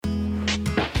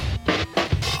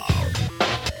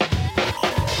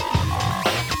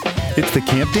It's the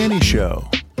Camp Danny Show.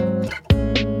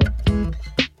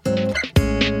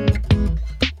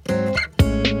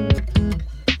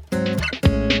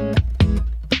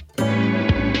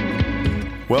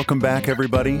 Welcome back,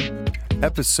 everybody.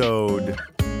 Episode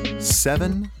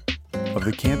 7 of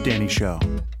the Camp Danny Show.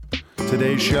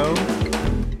 Today's show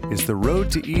is the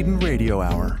Road to Eden Radio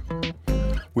Hour.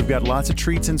 We've got lots of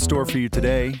treats in store for you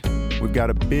today. We've got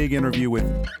a big interview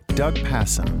with Doug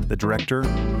Passon, the director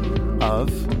of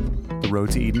the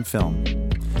Road to Eden film.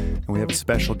 And we have a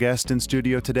special guest in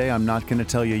studio today. I'm not going to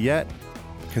tell you yet,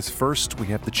 because first we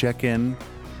have to check in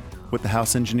with the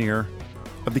house engineer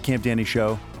of the Camp Danny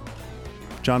Show,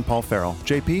 John Paul Farrell.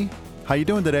 JP, how you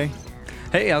doing today?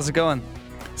 Hey, how's it going?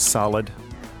 Solid.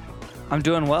 I'm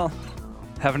doing well.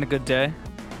 Having a good day.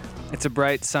 It's a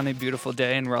bright, sunny, beautiful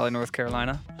day in Raleigh, North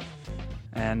Carolina.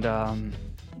 And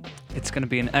it's going to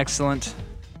be an excellent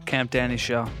Camp Danny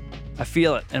show. I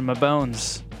feel it in my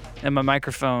bones, in my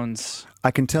microphones.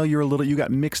 I can tell you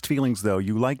got mixed feelings, though.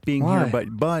 You like being Why? here,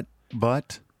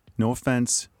 but, no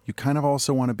offense, you kind of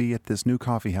also want to be at this new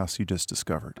coffee house you just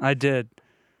discovered. I did.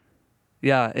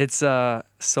 Yeah, it's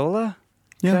Sola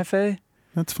Cafe.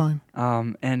 That's fine.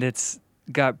 And it's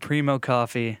got primo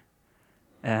coffee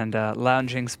and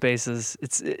lounging spaces.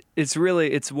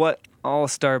 It's what all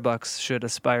Starbucks should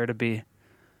aspire to be,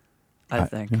 I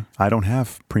think. I don't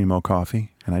have primo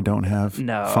coffee, and I don't have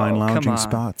fine lounging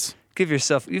spots.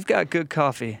 You've got good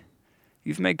coffee.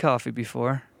 You've made coffee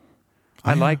before.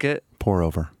 I like it. Pour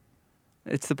over.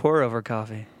 It's the pour over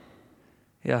coffee.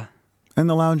 Yeah. And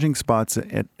the lounging spots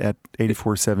at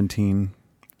 8417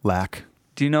 lack.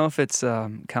 Do you know if it's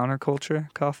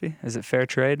counterculture coffee? Is it fair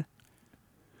trade?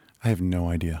 I have no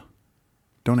idea.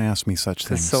 Don't ask me such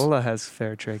things. Sola has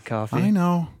fair trade coffee. I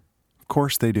know. Of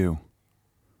course they do.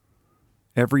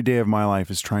 Every day of my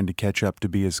life is trying to catch up to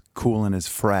be as cool and as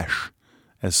fresh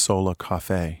as Sola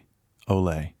Cafe.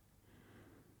 Olé.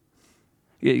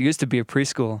 Yeah, it used to be a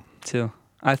preschool, too.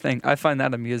 I find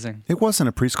that amusing. It wasn't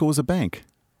a preschool, it was a bank.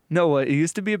 No, it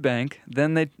used to be a bank.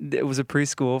 Then it was a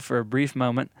preschool for a brief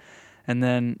moment, and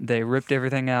then they ripped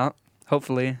everything out.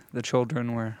 Hopefully, the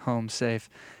children were home safe,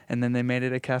 and then they made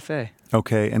it a cafe.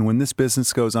 Okay, and when this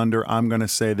business goes under, I'm going to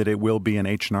say that it will be an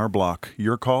H&R Block.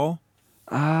 Your call?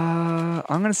 I'm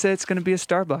going to say it's going to be a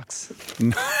Starbucks.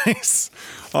 Nice.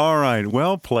 All right,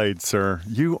 well played, sir.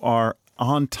 You are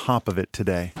on top of it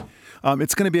today.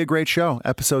 It's going to be a great show.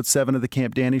 Episode 7 of the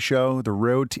Camp Danny Show, the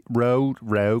road.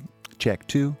 Check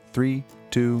 2, 3,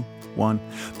 2, 1.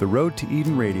 The Road to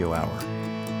Eden Radio Hour.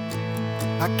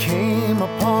 I came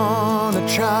upon a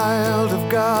child of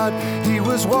God. He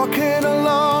was walking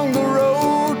along the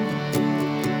road,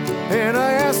 and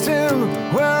I asked him,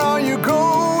 "Where are you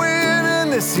going?"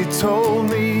 And this he told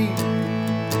me.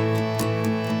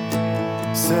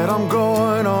 Said, "I'm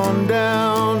going on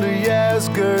down to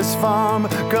Yasgur's farm,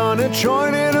 gonna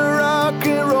join in a rock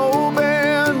and roll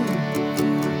band,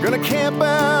 gonna camp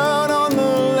out on the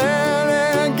land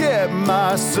and get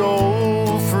my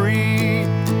soul free.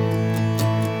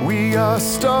 We are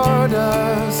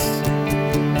stardust,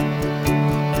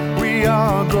 we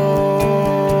are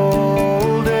golden,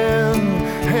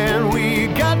 and we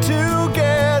got to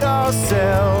get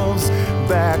ourselves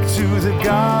back to the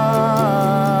garden."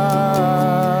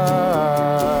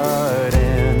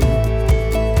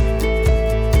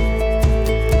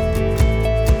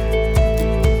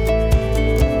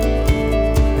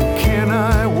 Can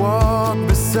I walk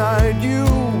beside you?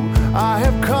 I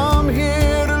have come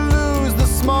here to lose the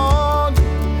smog,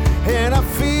 and I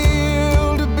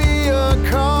feel to be a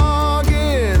cog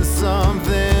in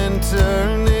something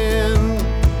turning.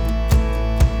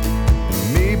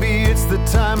 Maybe it's the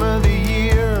time of the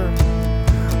year,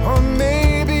 or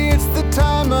maybe it's the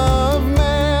time of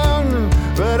man,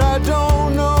 but I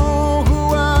don't know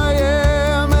who I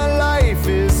am, and life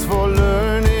is for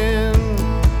learning.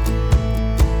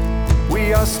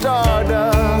 We are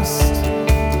stardust,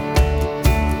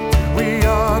 we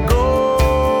are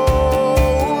golden,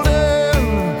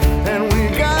 and we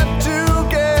got to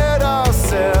get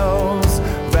ourselves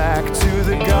back to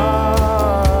the garden.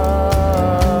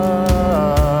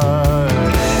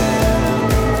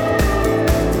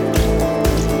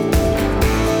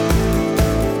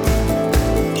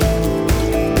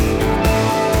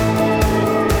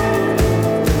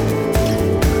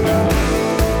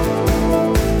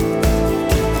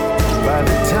 By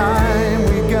the time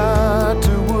we got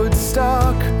to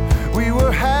Woodstock, we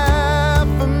were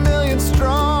 500,000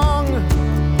 strong,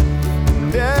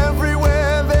 and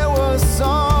everywhere there was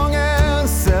song and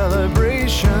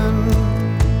celebration.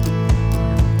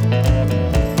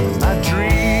 I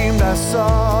dreamed I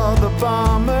saw the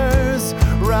bombers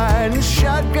riding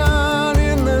shotguns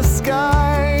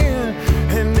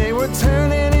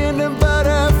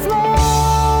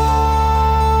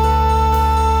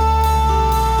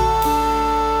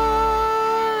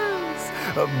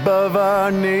above our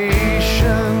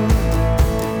nation.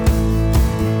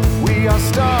 We are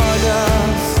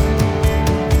stardust.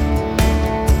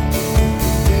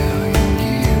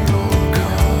 Billion-year-old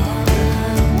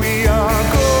carbon. We are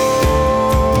golden.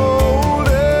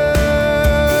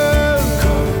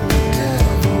 Carbon the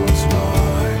devil's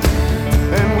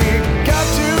bargain. And we got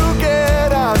to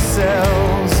get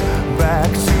ourselves back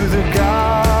to the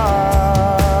God.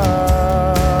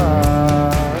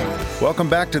 Welcome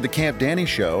back to the Camp Danny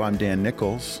Show. I'm Dan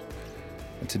Nichols,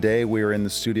 and today we are in the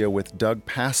studio with Doug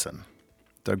Passon.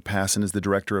 Doug Passon is the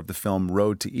director of the film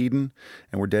Road to Eden,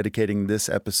 and we're dedicating this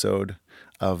episode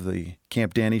of the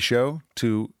Camp Danny Show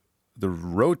to the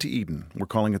Road to Eden. We're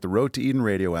calling it the Road to Eden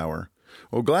Radio Hour.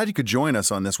 Well, glad you could join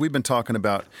us on this. We've been talking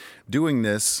about doing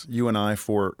this, you and I,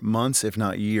 for months, if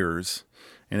not years.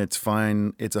 And it's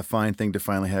fine. It's a fine thing to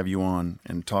finally have you on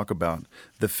and talk about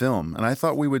the film. And I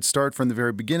thought we would start from the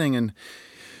very beginning, and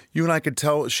you and I could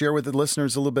share with the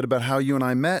listeners a little bit about how you and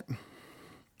I met,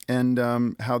 and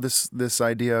how this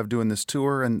idea of doing this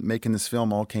tour and making this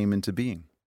film all came into being.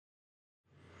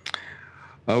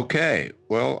 Okay.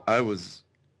 Well, I was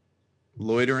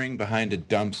loitering behind a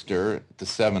dumpster at the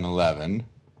 7-Eleven,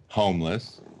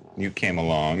 homeless. You came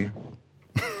along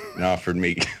and offered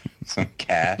me some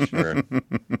cash, or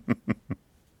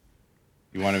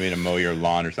you wanted me to mow your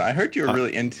lawn or something. I heard you were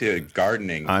really into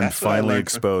gardening. I'm That's what I finally learned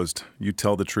exposed. You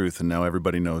tell the truth, and now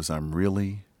everybody knows I'm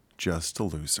really just a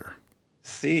loser.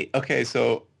 See, okay,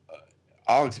 so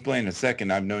I'll explain in a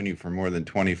second. I've known you for more than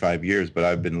 25 years, but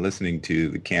I've been listening to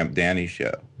the Camp Danny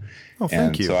Show. Oh,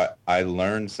 thank you. So I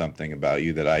learned something about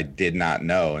you that I did not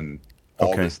know in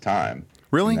all this time.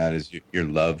 Really? And that is your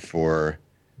love for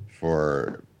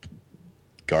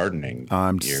gardening.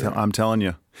 I'm telling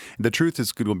you. The truth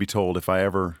is going to be told if I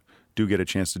ever do get a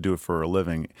chance to do it for a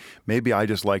living. Maybe I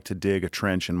just like to dig a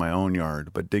trench in my own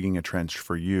yard, but digging a trench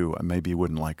for you, I maybe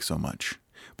wouldn't like so much.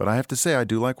 But I have to say, I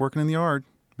do like working in the yard.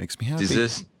 Makes me happy.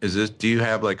 Is this? Do you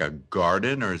have like a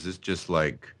garden, or is this just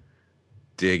like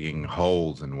digging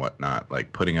holes and whatnot,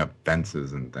 like putting up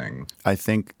fences and things? I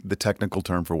think the technical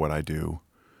term for what I do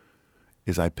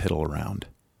is I piddle around.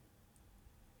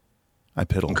 I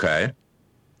piddle. Okay.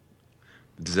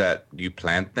 Do you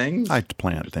plant things? I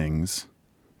plant things.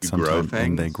 You grow things?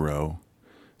 And they grow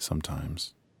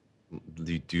sometimes.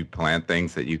 Do you plant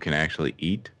things that you can actually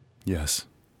eat? Yes.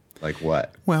 Like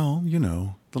what? Well,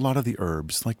 a lot of the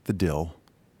herbs, like the dill,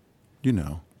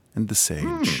 and the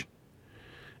sage,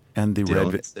 and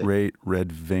the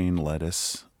red vein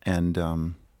lettuce, and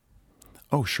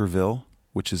chervil,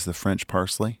 which is the French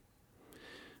parsley.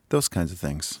 Those kinds of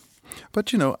things.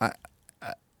 But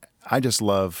I just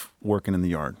love working in the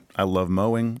yard. I love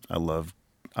mowing. I like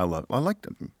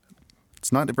it.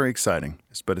 It's not very exciting,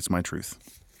 but it's my truth.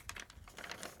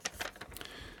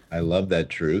 I love that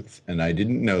truth, and I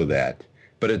didn't know that.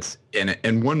 But it's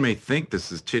and one may think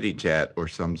this is chitty chat or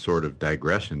some sort of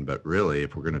digression, but really,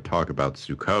 if we're going to talk about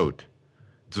Sukkot,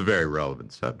 it's a very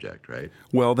relevant subject, right?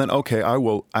 Well, then, okay,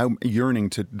 I'm yearning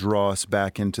to draw us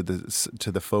back into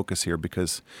the focus here,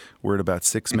 because we're at about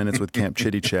 6 minutes with Camp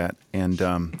Chitty Chat, and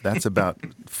that's about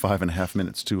 5.5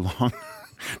 minutes too long.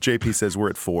 JP says we're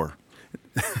at 4.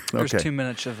 There's Okay. 2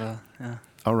 minutes of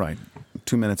All right,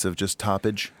 2 minutes of just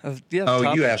toppage.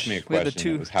 You asked me a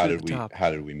question. It was how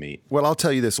did we meet? Well, I'll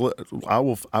tell you this. I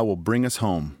will bring us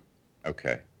home,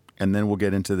 Okay. and then we'll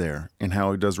get into there and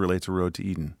how it does relate to Road to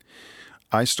Eden.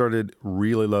 I started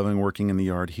really loving working in the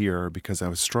yard here because I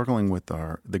was struggling with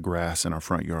the grass in our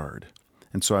front yard.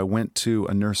 And so I went to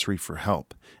a nursery for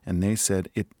help, and they said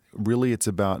it's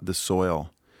about the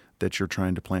soil that you're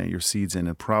trying to plant your seeds in,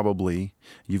 and probably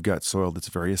you've got soil that's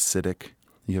very acidic.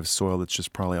 You have soil that's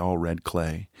just probably all red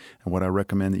clay. And what I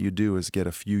recommend that you do is get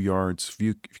a few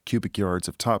cubic yards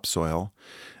of topsoil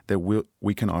that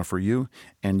we can offer you,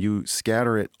 and you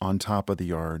scatter it on top of the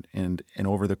yard and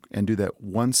do that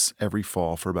once every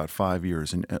fall for about 5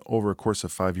 years. And over a course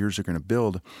of 5 years, you're going to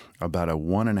build about a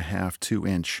 1.5-2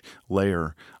 inch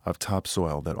layer of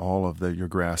topsoil that all of your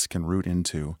grass can root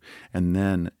into. And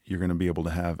then you're going to be able to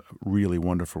have really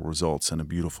wonderful results in a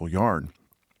beautiful yard.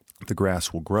 The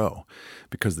grass will grow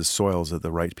because the soil is at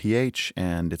the right pH,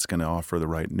 and it's going to offer the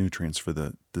right nutrients for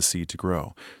the seed to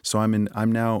grow. So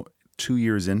I'm now 2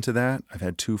 years into that. I've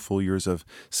had 2 full years of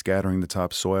scattering the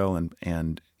topsoil,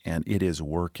 and it is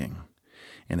working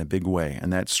in a big way.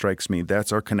 And that strikes me,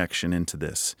 that's our connection into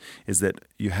this, is that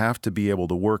you have to be able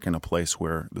to work in a place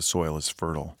where the soil is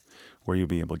fertile, where you'll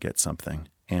be able to get something.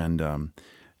 And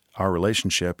our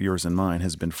relationship, yours and mine,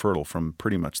 has been fertile from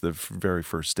pretty much the very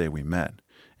first day we met.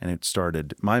 And it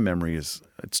started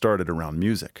around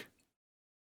music.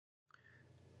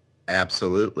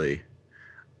 Absolutely.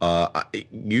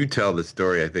 You tell the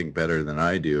story, I think, better than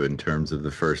I do in terms of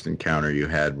the first encounter you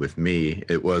had with me.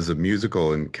 It was a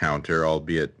musical encounter,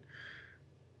 albeit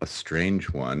a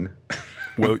strange one.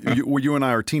 Well, you and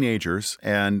I are teenagers,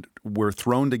 and we're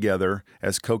thrown together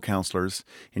as co-counselors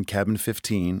in Cabin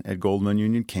 15 at Goldman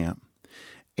Union Camp.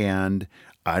 And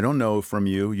I don't know from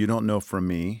you, you don't know from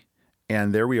me.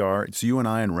 And there we are. It's you and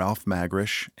I and Ralph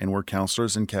Magrish, and we're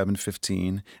counselors in Cabin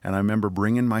 15. And I remember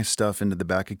bringing my stuff into the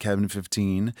back of Cabin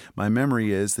 15. My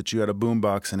memory is that you had a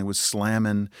boombox, and it was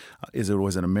slamming.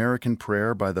 Was an American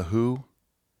Prayer by The Who?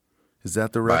 Is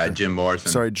that the record? By Jim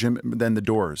Morrison. Sorry, Jim. Then The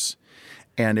Doors.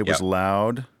 And it was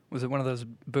loud. Was it one of those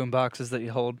boom boxes that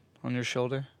you hold on your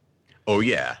shoulder? Oh,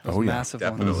 yeah. Those massive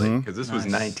Definitely. ones. Because this was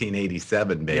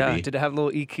 1987, baby. Yeah, did it have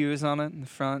little EQs on it in the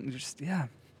front? Yeah.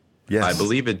 Yes. I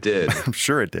believe it did. I'm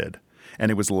sure it did.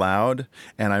 And it was loud.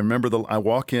 And I remember I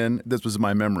walk in, this was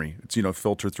my memory. It's,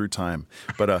 filter through time.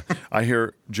 But I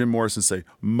hear Jim Morrison say,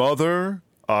 "Mother,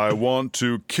 I want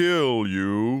to kill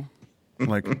you." I'm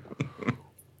like,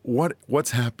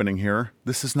 what's happening here?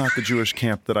 This is not the Jewish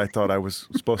camp that I thought I was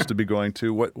supposed to be going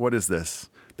to. What is this?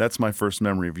 That's my first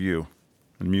memory of you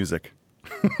and music.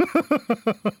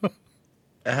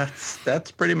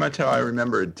 That's pretty much how I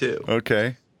remember it, too.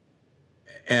 Okay.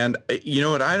 And you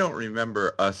know what? I don't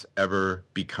remember us ever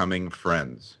becoming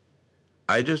friends.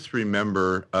 I just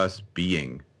remember us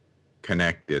being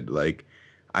connected. Like,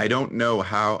 I don't know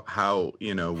how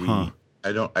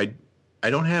I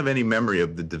don't have any memory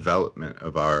of the development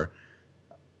of our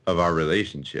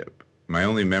relationship. My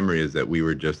only memory is that we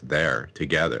were just there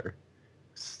together.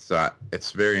 So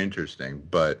it's very interesting,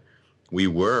 but we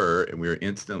were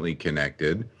instantly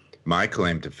connected. My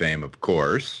claim to fame, of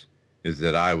course, is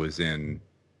that I was in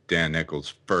Dan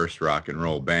Nichols' first rock and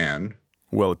roll band.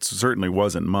 Well, it certainly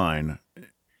wasn't mine.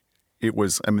 It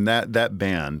was, that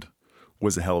band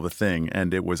was a hell of a thing,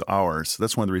 and it was ours.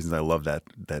 That's one of the reasons I love that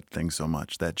thing so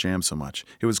much, that jam so much.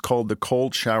 It was called the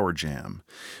Cold Shower Jam,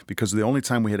 because the only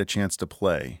time we had a chance to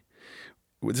play,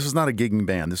 this was not a gigging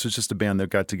band. This was just a band that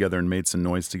got together and made some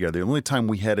noise together. The only time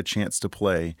we had a chance to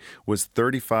play was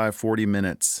 35, 40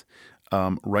 minutes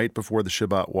right before the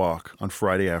Shabbat walk on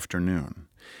Friday afternoon.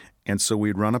 And so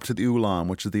we'd run up to the Ulam,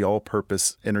 which is the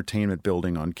all-purpose entertainment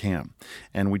building on camp,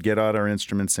 and we'd get out our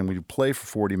instruments and we'd play for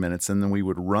 40 minutes, and then we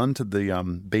would run to the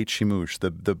Beit Shimush,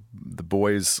 the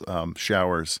boys'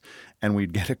 showers, and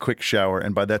we'd get a quick shower.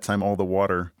 And by that time, all the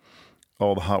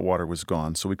hot water was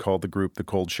gone. So we called the group the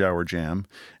Cold Shower Jam,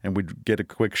 and we'd get a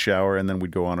quick shower, and then we'd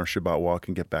go on our Shabbat walk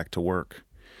and get back to work.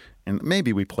 And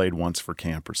maybe we played once for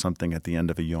camp or something at the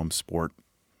end of a Yom Sport,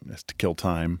 just to kill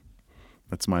time.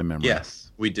 That's my memory. Yes,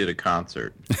 we did a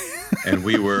concert, and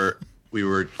we were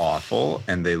awful,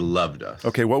 and they loved us.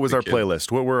 Okay, what was our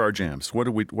playlist? What were our jams? What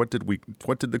did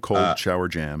the Cold Shower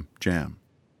Jam?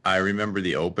 I remember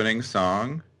the opening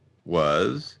song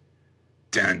was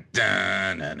dun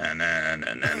dun na na na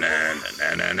na na na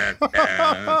na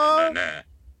na na.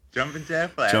 Jumpin'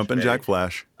 Jack Flash. Jumpin' Jack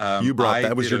Flash. You brought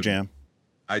that was your jam.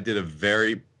 I did a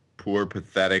very poor,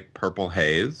 pathetic Purple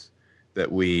Haze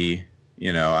that we.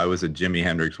 I was a Jimi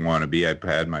Hendrix wannabe.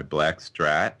 I had my black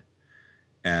Strat,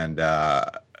 and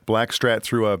black Strat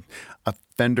through a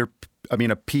Fender. a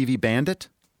PV Bandit.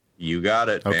 You got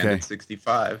it, okay. Bandit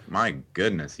 65. My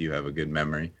goodness, you have a good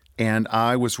memory. And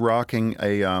I was rocking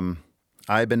a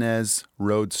Ibanez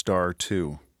Roadstar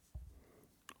 2,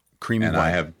 creamy and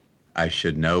white. I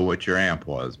should know what your amp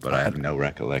was, but I have no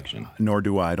recollection. Nor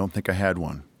do I. I don't think I had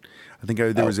one. I think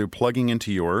there was a plugging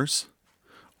into yours,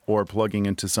 or plugging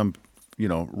into some.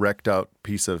 Wrecked out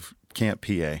piece of camp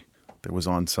PA that was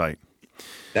on site.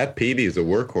 That PV is a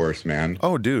workhorse, man.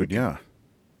 Oh, dude, yeah,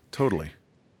 totally.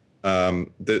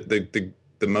 The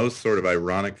most sort of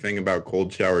ironic thing about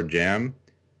Cold Shower Jam,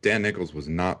 Dan Nichols was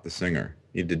not the singer.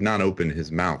 He did not open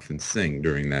his mouth and sing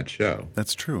during that show.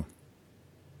 That's true.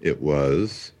 It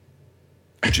was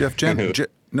Jeff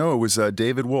no, it was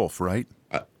David Wolf, right?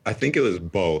 I think it was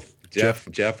both.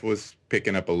 Jeff was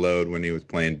picking up a load when he was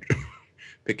playing.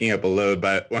 Picking up a load,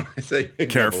 but when I say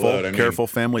careful, up a load, careful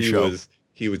family show.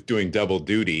 He was doing double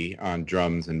duty on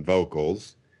drums and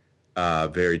vocals.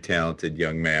 Very talented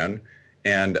young man.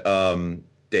 And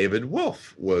David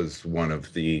Wolf was one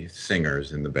of the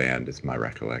singers in the band, is my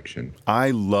recollection.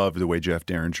 I loved the way Jeff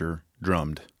Derringer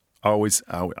drummed.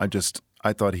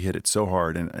 I thought he hit it so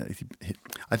hard, and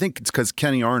I think it's because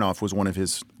Kenny Aronoff was one of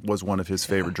his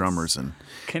favorite drummers. And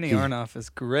Kenny Aronoff is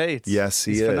great. Yes,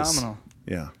 he's phenomenal.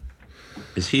 Yeah.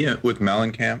 Is he with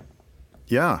Mellencamp?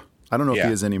 Yeah. I don't know if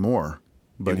he is anymore,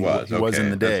 but he was. he was in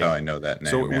the day. That's how I know that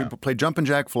name. So yeah. we played Jumpin'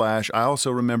 Jack Flash. I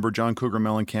also remember John Cougar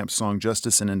Mellencamp's song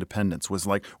 "Justice and Independence." Was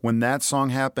like when that song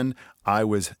happened, I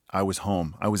was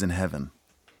home. I was in heaven.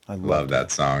 I love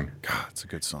that song. God, it's a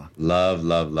good song. Love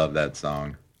that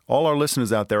song. All our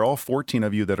listeners out there, all 14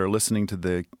 of you that are listening to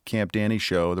the Camp Danny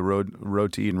show, the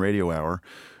Road to Eden Radio Hour,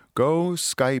 go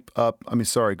Spotify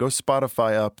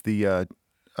up the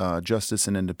Justice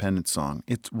and Independence song.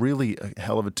 It's really a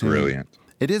hell of a tune. Brilliant.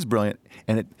 It is brilliant,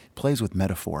 and it plays with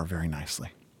metaphor very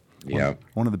nicely. Yeah.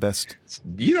 One of the best.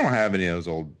 You don't have any of those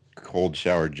old Cold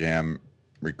Shower Jam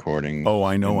recordings. Oh,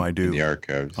 I know I do. In the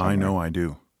archives. I know I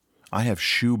do. I have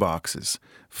shoe boxes,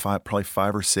 probably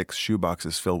 5 or 6 shoe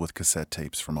boxes filled with cassette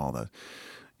tapes from all the,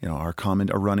 our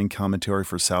running commentary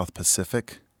for South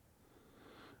Pacific,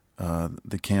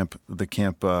 the camp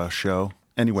show.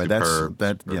 Anyway,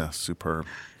 superb. Yeah, superb.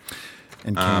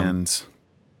 And cans.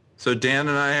 So Dan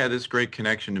and I had this great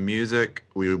connection to music.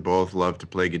 We both love to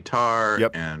play guitar.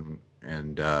 Yep.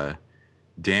 And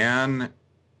Dan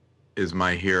is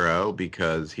my hero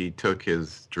because he took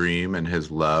his dream and his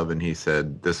love and he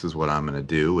said, this is what I'm going to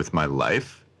do with my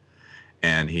life.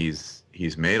 And he's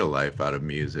made a life out of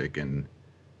music, and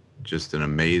just an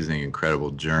amazing,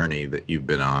 incredible journey that you've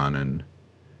been on. And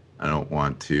I don't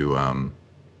want to,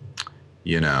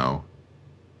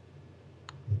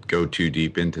 go too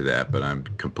deep into that, but I'm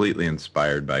completely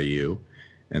inspired by you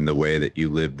and the way that you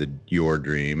live your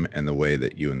dream and the way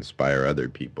that you inspire other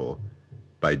people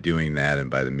by doing that and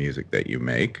by the music that you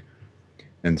make.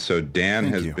 And so Dan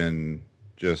has been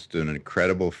just an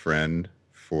incredible friend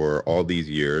for all these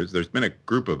years. There's been a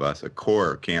group of us, a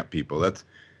core of camp people. That's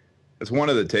one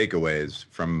of the takeaways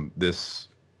from this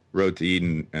Road to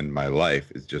Eden and my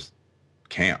life is just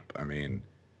camp. I mean,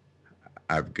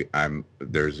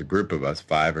 there's a group of us,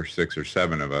 5 or 6 or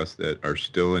 7 of us that are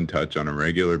still in touch on a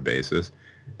regular basis,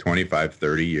 25,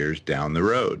 30 years down the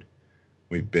road.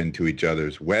 We've been to each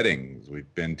other's weddings.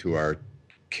 We've been to our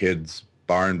kids'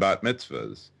 bar and bat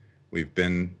mitzvahs. We've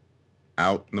been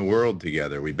out in the world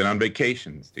together. We've been on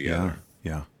vacations together.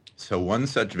 Yeah. So one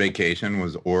such vacation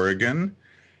was Oregon.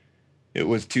 It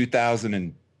was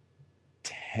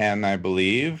 2010, I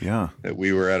believe. Yeah. That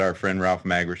we were at our friend Ralph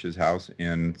Magrish's house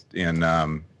in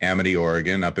Amity,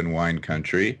 Oregon, up in wine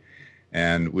country.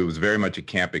 And it was very much a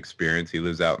camp experience. He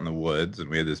lives out in the woods, and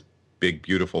we had this big,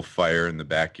 beautiful fire in the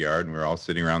backyard, and we were all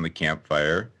sitting around the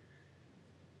campfire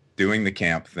doing the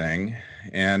camp thing.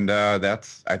 And I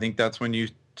think that's when you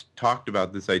talked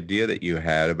about this idea that you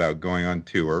had about going on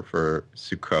tour for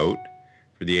Sukkot,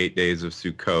 for the 8 days of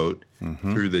Sukkot,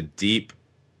 through the deep,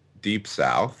 deep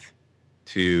South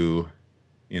to,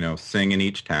 sing in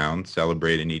each town,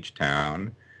 celebrate in each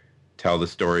town, tell the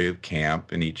story of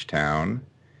camp in each town.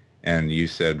 And you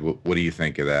said, what do you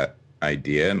think of that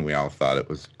idea? And we all thought it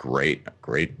was great,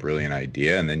 brilliant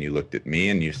idea. And then you looked at me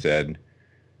and you said,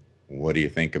 what do you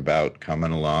think about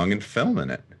coming along and filming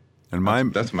it?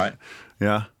 And that's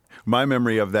my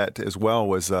memory of that as well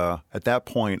was at that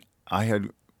point I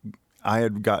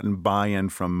had gotten buy-in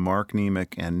from Mark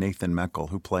Nemec and Nathan Meckel,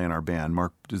 who play in our band.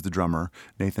 Mark is the drummer,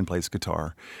 Nathan plays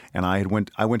guitar, and I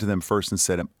went to them first and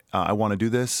said, I want to do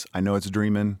this. I know it's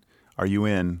dreaming. Are you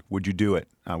in? Would you do it?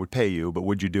 I would pay you, but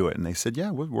would you do it? And they said, yeah,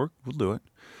 we'll do it.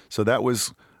 So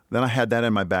then I had that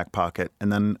in my back pocket,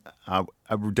 and then I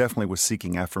definitely was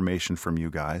seeking affirmation from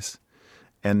you guys,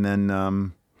 and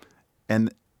then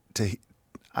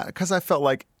because I felt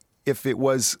like if it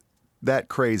was that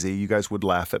crazy, you guys would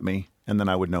laugh at me, and then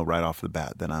I would know right off the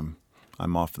bat that I'm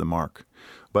off the mark.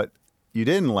 But you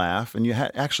didn't laugh, and you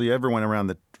had actually everyone around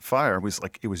the fire was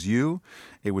like, it was you,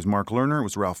 it was Mark Lerner, it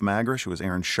was Ralph Magrish, it was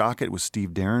Aaron Schockett, it was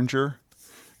Steve Derringer,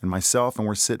 and myself, and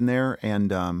we're sitting there,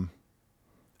 and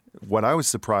what I was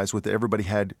surprised with, everybody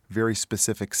had very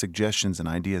specific suggestions and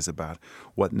ideas about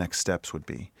what next steps would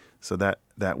be. So that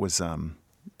was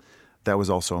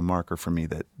also a marker for me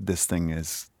that this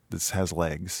has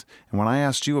legs. And when I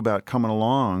asked you about coming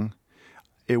along,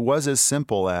 it was as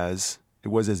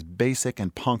basic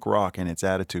and punk rock in its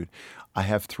attitude. I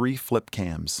have 3 flip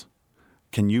cams.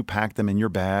 Can you pack them in your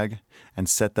bag and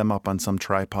set them up on some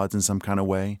tripods in some kind of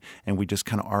way? And we just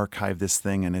kind of archive this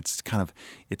thing, and it's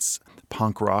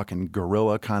punk rock and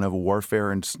guerrilla kind of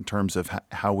warfare in terms of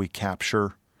how we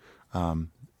capture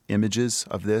images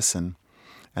of this and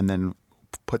then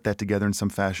put that together in some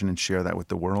fashion and share that with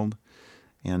the world.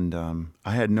 And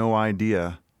I had no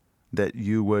idea that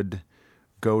you would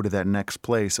go to that next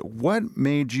place. What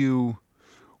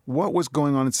was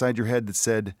going on inside your head that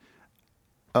said,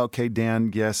 okay,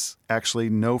 Dan, yes, actually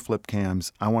no flip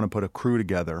cams. I want to put a crew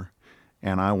together,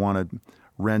 and I want to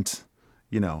rent,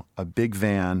 a big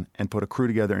van and put a crew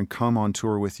together and come on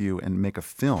tour with you and make a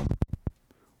film.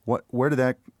 How did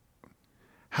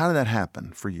that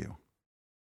happen for you?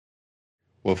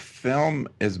 Well, film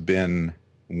has been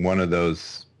one of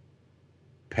those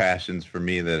passions for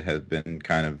me that has been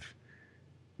kind of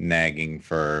nagging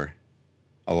for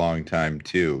a long time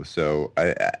too. So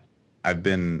I've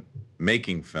been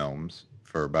making films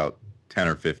for about 10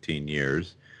 or 15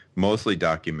 years, mostly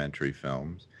documentary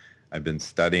films. I've been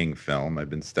studying film. I've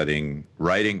been studying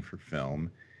writing for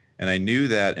film. And I knew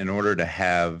that in order to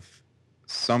have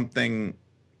something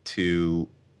to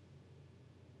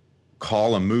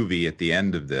call a movie at the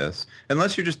end of this,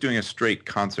 unless you're just doing a straight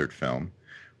concert film,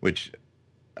 which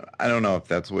I don't know if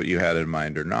that's what you had in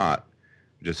mind or not,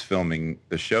 just filming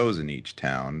the shows in each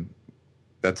town.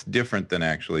 That's different than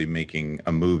actually making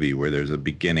a movie where there's a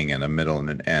beginning and a middle and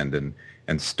an end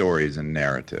and stories and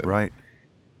narrative. Right.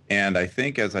 And I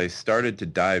think as I started to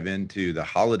dive into the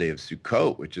holiday of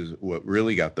Sukkot, which is what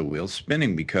really got the wheels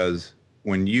spinning, because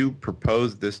when you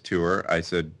proposed this tour, I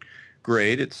said,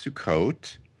 great, it's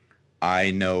Sukkot.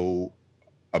 I know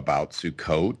about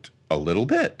Sukkot a little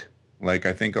bit. Like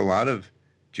I think a lot of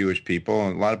Jewish people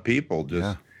and a lot of people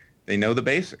just, they know the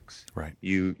basics. Right.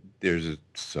 There's a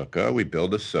sukkah. We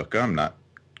build a sukkah. I'm not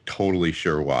totally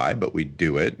sure why, but we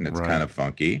do it, and it's kind of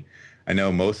funky. I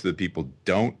know most of the people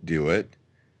don't do it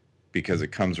because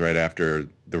it comes right after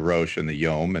the Rosh and the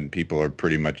Yom, and people are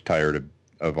pretty much tired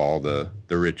of all the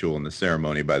ritual and the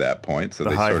ceremony by that point, so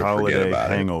they sort of forget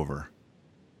about hangover.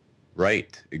 it.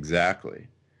 Right, exactly.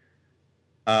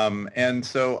 And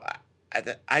so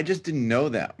I just didn't know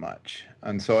that much.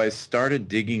 And so I started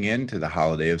digging into the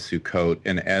holiday of Sukkot,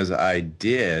 and as I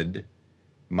did,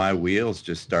 my wheels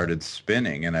just started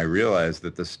spinning, and I realized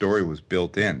that the story was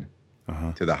built in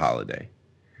to the holiday.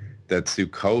 That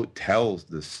Sukkot tells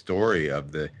the story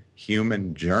of the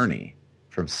human journey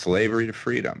from slavery to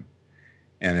freedom.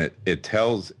 And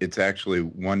it's actually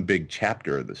one big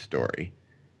chapter of the story.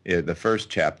 The first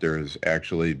chapter is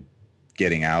actually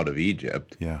getting out of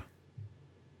Egypt. Yeah.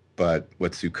 But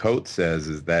what Sukkot says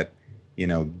is that,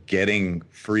 getting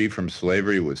free from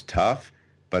slavery was tough,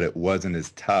 but it wasn't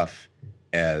as tough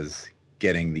as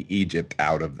getting the Egypt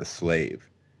out of the slave.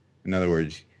 In other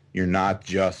words, you're not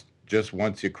just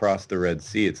once you cross the Red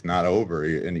Sea, it's not over.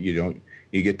 And you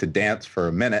get to dance for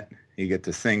a minute, you get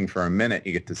to sing for a minute,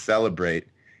 you get to celebrate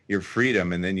your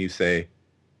freedom, and then you say,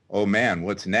 oh man,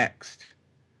 what's next?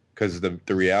 Because the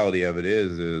reality of it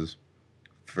is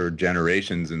for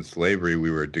generations in slavery,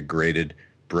 we were a degraded,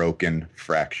 broken,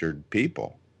 fractured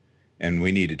people. And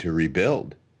we needed to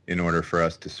rebuild in order for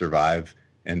us to survive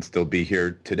and still be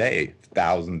here today,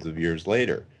 thousands of years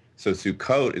later. So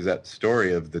Sukkot is that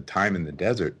story of the time in the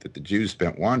desert that the Jews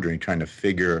spent wandering, trying to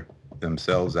figure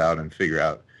themselves out and figure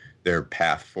out their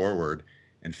path forward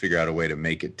and figure out a way to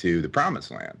make it to the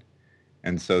promised land.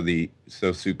 And so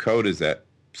Sukkot is that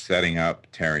setting up,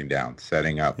 tearing down,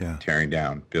 setting up, tearing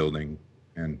down, building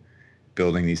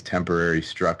these temporary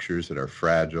structures that are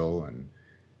fragile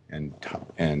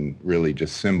and really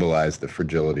just symbolize the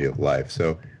fragility of life.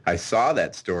 So I saw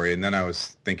that story, and then I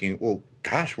was thinking, well,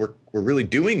 gosh, we're really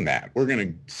doing that. We're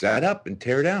going to set up and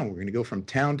tear down. We're going to go from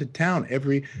town to town.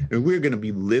 We're going to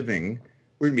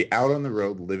be out on the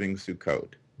road living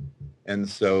Sukkot. And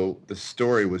so the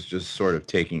story was just sort of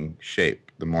taking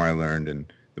shape the more I learned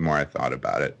and the more I thought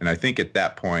about it. And I think at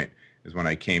that point is when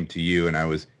I came to you, and I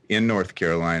was in North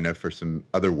Carolina for some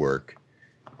other work.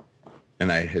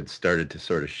 And I had started to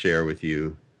sort of share with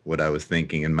you what I was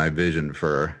thinking and my vision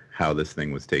for how this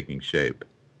thing was taking shape.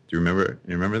 Do you remember?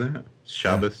 You remember that?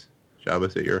 Shabbos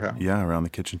at your house? Yeah, around the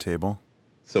kitchen table.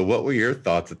 So what were your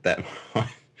thoughts at that point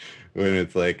when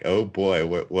it's like, oh boy,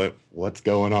 what's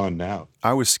going on now?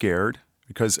 I was scared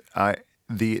because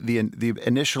the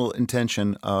initial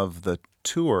intention of the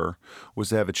tour was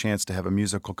to have a chance to have a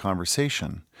musical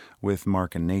conversation with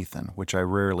Mark and Nathan, which I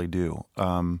rarely do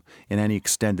in any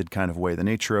extended kind of way. The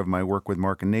nature of my work with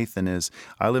Mark and Nathan is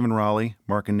I live in Raleigh,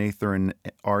 Mark and Nathan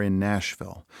are in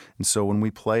Nashville. And so when we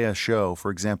play a show,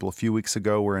 for example, a few weeks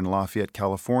ago, we're in Lafayette,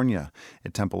 California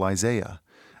at Temple Isaiah.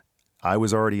 I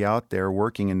was already out there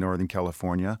working in Northern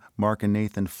California. Mark and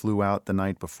Nathan flew out the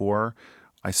night before.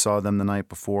 I saw them the night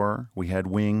before. We had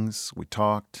wings. We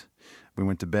talked. We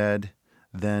went to bed.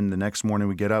 Then the next morning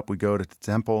we get up, we go to the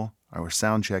temple. Our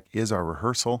sound check is our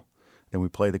rehearsal. Then we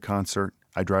play the concert.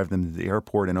 I drive them to the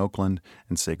airport in Oakland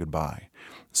and say goodbye.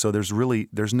 So there's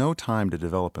no time to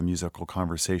develop a musical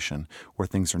conversation where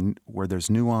there's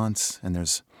nuance and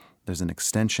there's an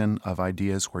extension of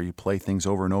ideas where you play things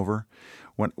over and over.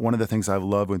 One of the things I've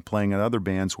loved with playing in other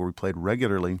bands where we played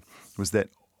regularly was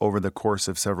that over the course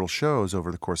of several shows,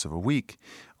 over the course of a week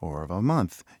or of a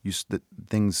month,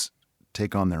 things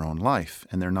take on their own life,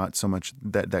 and they're not so much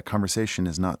that conversation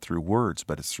is not through words,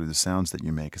 but it's through the sounds that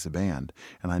you make as a band.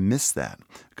 And I miss that,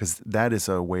 because that is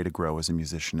a way to grow as a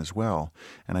musician as well,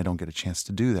 and I don't get a chance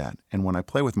to do that. And when I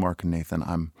play with Mark and Nathan,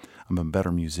 I'm a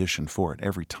better musician for it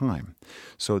every time.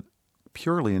 So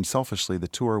purely and selfishly, the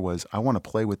tour was, I want to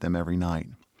play with them every night.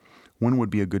 When would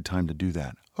be a good time to do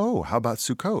that? Oh, how about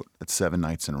Sukkot? That's 7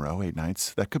 nights in a row, 8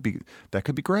 nights. That could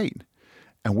be great.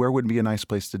 And where would be a nice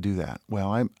place to do that?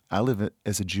 Well, I live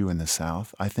as a Jew in the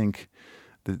South. I think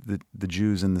the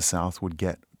Jews in the South would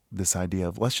get this idea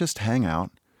of, let's just hang out,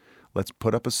 let's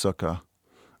put up a sukkah.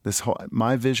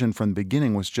 My vision from the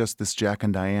beginning was just this Jack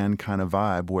and Diane kind of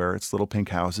vibe, where it's little pink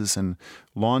houses and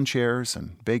lawn chairs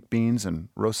and baked beans and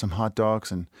roast some hot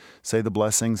dogs and say the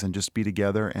blessings and just be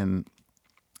together and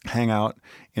hang out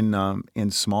in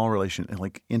small relation,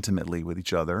 like intimately with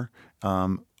each other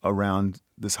around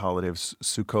this holiday of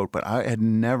Sukkot. But I had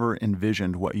never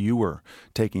envisioned what you were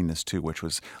taking this to, which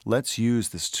was, let's use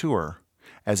this tour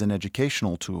as an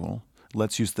educational tool.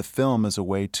 Let's use the film as a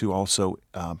way to also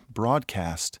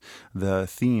broadcast the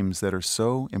themes that are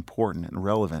so important and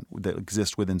relevant that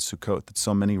exist within Sukkot that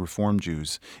so many Reform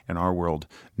Jews in our world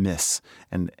miss.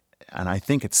 And I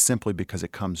think it's simply because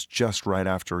it comes just right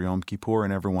after Yom Kippur,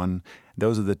 and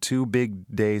those are the two big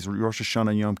days, Rosh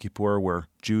Hashanah and Yom Kippur, where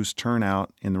Jews turn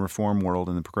out in the Reform world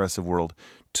and the progressive world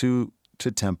to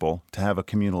temple to have a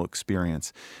communal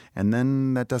experience. And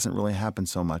then that doesn't really happen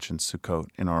so much in Sukkot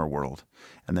in our world.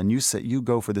 And then you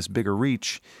go for this bigger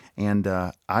reach, and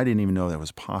I didn't even know that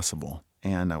was possible.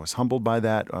 And I was humbled by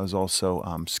that. I was also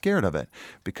scared of it,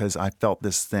 because I felt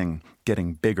this thing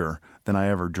getting bigger than I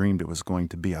ever dreamed it was going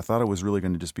to be. I thought it was really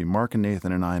going to just be Mark and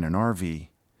Nathan and I in an RV,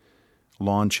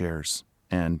 lawn chairs,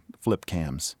 and flip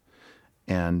cams,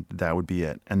 and that would be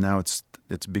it. And now it's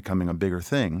becoming a bigger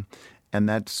thing, and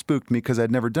that spooked me because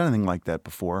I'd never done anything like that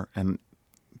before, and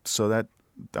so the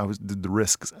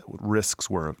risks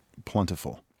were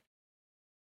plentiful.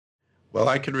 Well,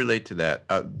 I can relate to that.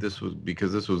 This was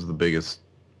the biggest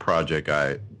project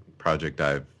I've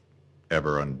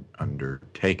ever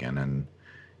undertaken, and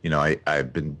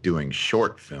I've been doing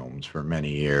short films for many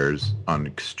years on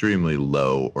extremely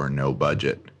low or no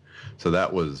budget. So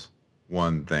that was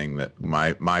one thing that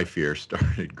my fear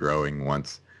started growing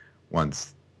once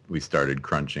we started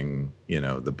crunching,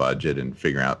 the budget and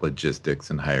figuring out logistics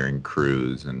and hiring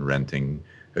crews and renting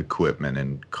equipment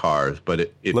and cars. But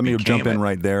let me jump in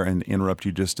right there and interrupt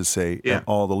you just to say,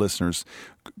 all the listeners,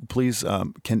 please,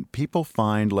 can people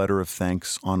find Letter of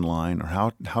Thanks online, or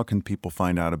how can people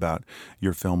find out about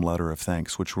your film Letter of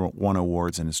Thanks, which won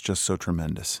awards and is just so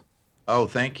tremendous? Oh,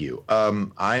 thank you.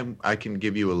 I can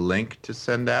give you a link to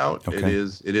send out. Okay.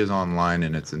 It is online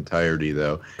in its entirety,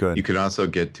 though. Good. You can also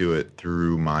get to it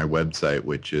through my website,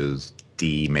 which is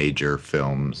D Major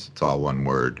Films. It's all one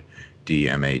word.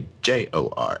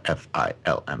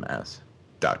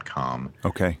 DMAJORFILMS.com.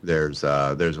 Okay. There's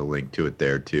a link to it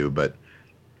there too, but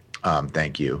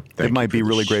thank you. It might be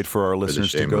really great for our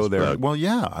listeners to go there. Plug. Well,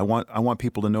 yeah, I want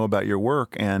people to know about your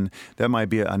work, and that might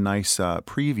be a nice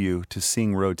preview to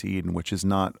seeing Road to Eden, which is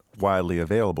not widely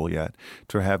available yet,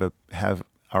 to have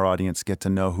our audience get to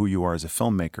know who you are as a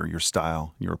filmmaker, your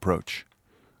style, your approach.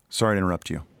 Sorry to interrupt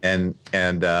you. And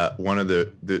one of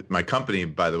my company,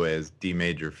 by the way, is D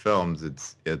Major Films.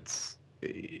 It's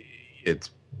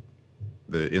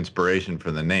the inspiration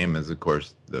for the name is, of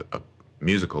course, a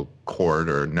musical chord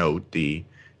or note, D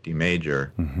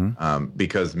major,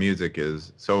 because music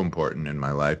is so important in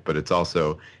my life. But it's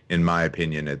also, in my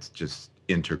opinion, it's just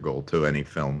integral to any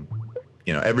film.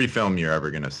 Every film you're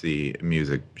ever going to see,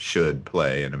 music should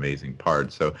play an amazing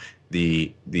part. So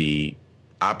the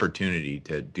opportunity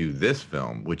to do this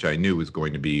film, which I knew was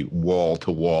going to be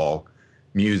wall-to-wall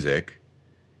music,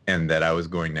 and that I was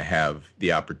going to have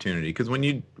the opportunity, because when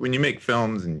you make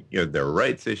films and there are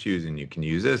rights issues and you can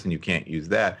use this and you can't use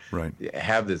that, right?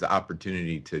 Have this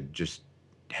opportunity to just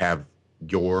have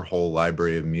your whole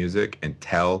library of music and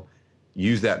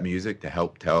use that music to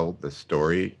help tell the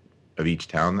story of each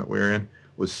town that we're in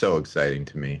was so exciting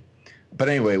to me. But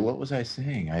anyway, what was I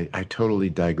saying? I totally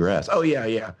digress. Oh,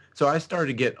 yeah. So I started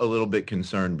to get a little bit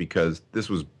concerned because this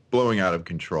was blowing out of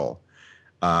control.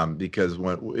 Because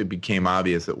when it became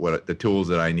obvious that the tools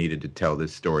that I needed to tell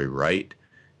this story right,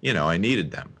 I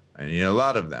needed them. I needed a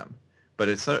lot of them. But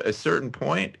at a certain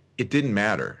point, it didn't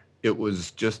matter. It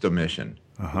was just a mission.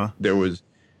 There was,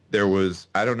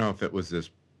 I don't know if it was this,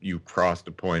 you crossed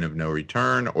a point of no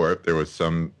return, or if there was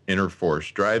some inner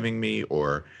force driving me,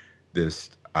 or this,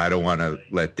 I don't want to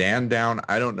let Dan down.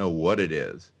 I don't know what it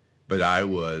is, but I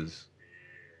was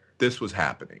this was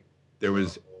happening. There were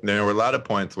a lot of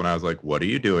points when I was like, what are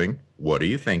you doing? What are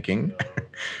you thinking?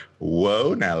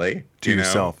 Whoa, Nelly. To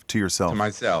yourself. To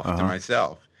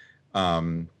myself.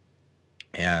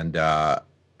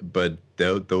 But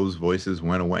those voices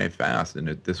went away fast, and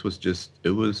it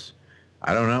was,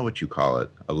 I don't know what you call it,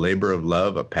 a labor of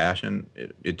love, a passion.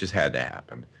 It just had to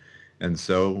happen. And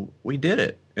so we did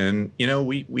it. And,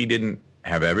 we didn't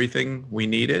have everything we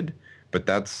needed, but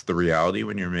that's the reality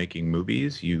when you're making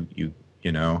movies. You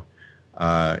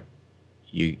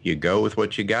go with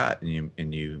what you got,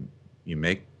 and you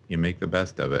make the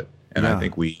best of it. And Yeah.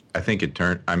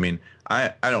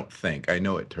 I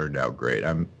know it turned out great.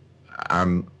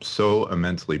 I'm so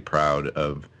immensely proud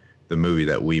of the movie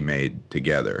that we made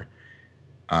together.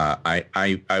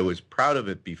 I was proud of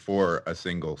it before a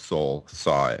single soul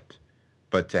saw it,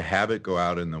 but to have it go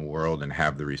out in the world and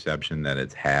have the reception that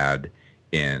it's had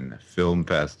in film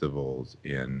festivals,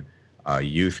 in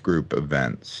youth group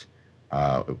events,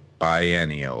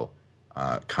 biennial,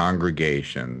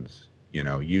 congregations,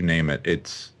 you name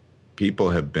it, people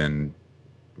have been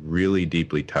really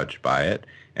deeply touched by it,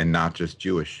 and not just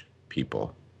Jewish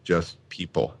people, just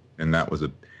people. And that was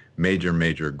a major,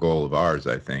 major goal of ours,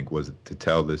 I think, was to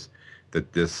tell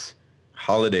that this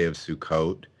holiday of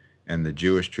Sukkot and the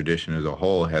Jewish tradition as a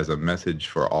whole has a message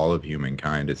for all of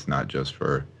humankind. It's not just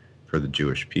for the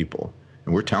Jewish people.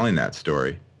 And we're telling that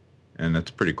story, and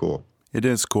that's pretty cool. It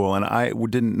is cool, and I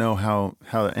didn't know how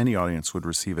any audience would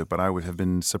receive it, but I would have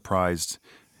been surprised,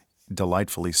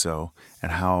 delightfully so,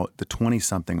 at how the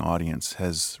 20-something audience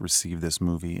has received this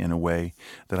movie in a way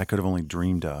that I could have only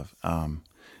dreamed of.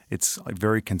 It's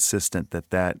very consistent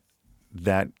that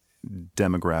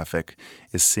demographic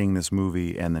is seeing this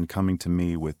movie and then coming to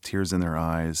me with tears in their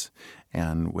eyes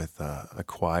and with a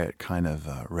quiet kind of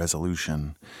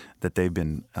resolution that they've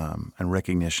been, and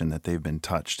recognition that they've been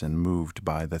touched and moved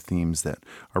by the themes that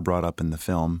are brought up in the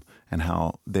film, and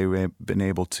how they've been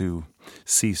able to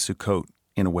see Sukkot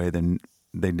in a way that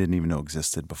they didn't even know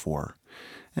existed before.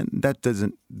 And that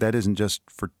isn't just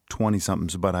for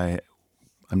 20-somethings, but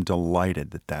I'm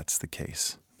delighted that that's the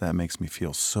case. That makes me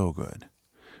feel so good.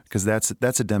 Because that's a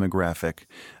demographic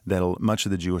that much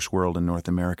of the Jewish world in North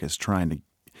America is trying to,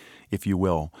 if you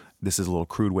will, this is a little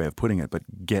crude way of putting it,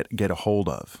 but get a hold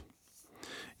of.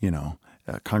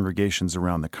 Congregations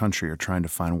around the country are trying to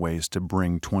find ways to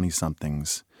bring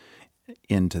 20-somethings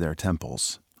into their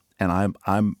temples. And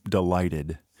I'm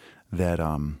delighted that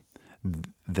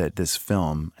that this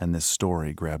film and this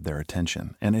story grabbed their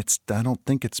attention. And I don't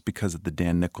think it's because of the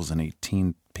Dan Nichols and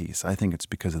 18 piece. I think it's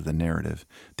because of the narrative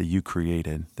that you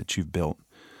created, that you've built,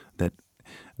 that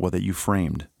you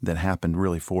framed, that happened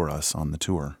really for us on the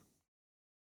tour.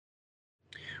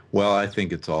 Well, I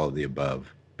think it's all of the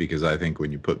above, because I think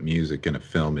when you put music in a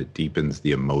film, it deepens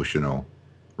the emotional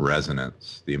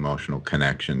resonance, the emotional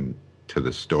connection to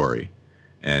the story.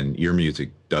 And your music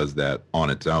does that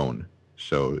on its own.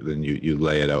 So then you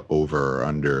lay it out over or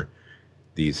under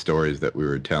these stories that we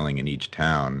were telling in each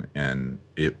town. And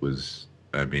it was,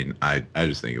 I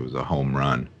just think it was a home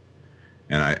run.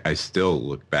 And I still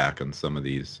look back on some of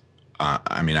these.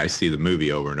 I see the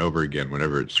movie over and over again.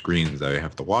 Whenever it screens, I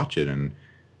have to watch it. And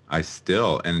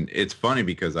and it's funny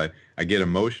because I get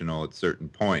emotional at certain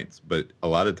points, but a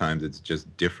lot of times it's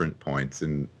just different points.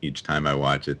 And each time I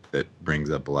watch it, that brings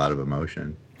up a lot of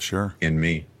emotion. Sure. In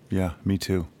me. Yeah, me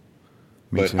too.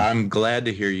 But I'm glad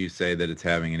to hear you say that it's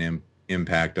having an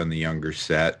impact on the younger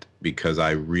set, because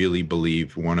I really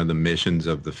believe one of the missions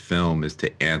of the film is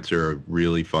to answer a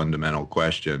really fundamental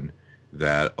question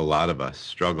that a lot of us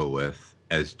struggle with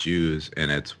as Jews,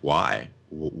 and it's why?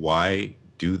 Why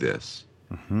do this?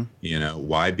 Mm-hmm.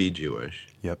 Why be Jewish?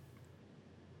 Yep.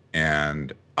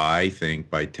 And I think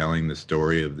by telling the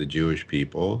story of the Jewish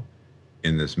people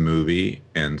in this movie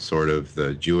and sort of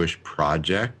the Jewish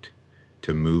project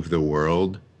to move the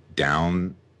world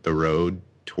down the road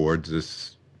towards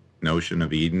this notion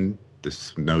of Eden,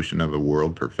 this notion of a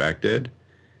world perfected,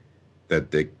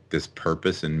 that this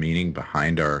purpose and meaning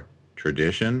behind our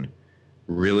tradition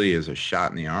really is a shot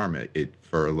in the arm. It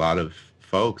for a lot of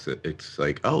folks, it's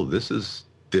like, oh, this is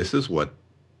what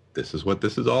this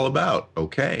is all about.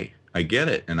 Okay, I get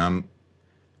it, and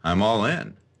I'm all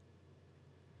in.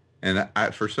 And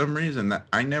for some reason,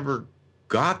 I never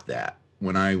got that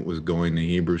when I was going to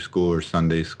Hebrew school or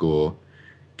Sunday school.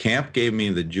 Camp gave me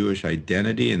the Jewish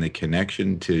identity and the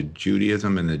connection to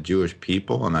Judaism and the Jewish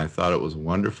people, and I thought it was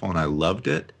wonderful, and I loved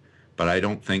it, but I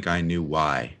don't think I knew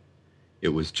why. It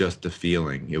was just a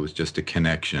feeling. It was just a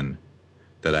connection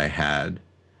that I had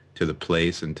to the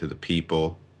place and to the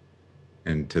people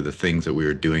and to the things that we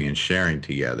were doing and sharing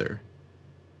together.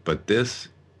 But this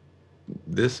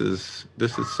this is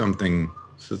something.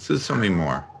 This is something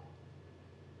more.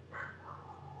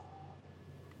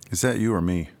 Is that you or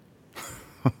me?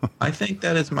 I think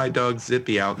that is my dog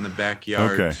Zippy out in the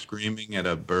backyard Okay. screaming at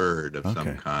a bird of some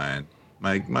Okay. kind.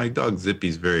 My dog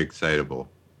Zippy's very excitable.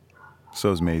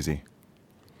 So is Maisie.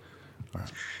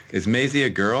 Is Maisie a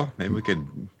girl? Maybe we could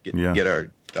Yeah. get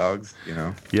our dogs,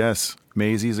 Yes,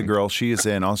 Maisie's a girl. She is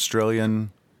an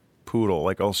Australian poodle,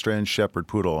 like Australian Shepherd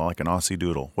poodle, like an Aussie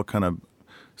Doodle. What kind of?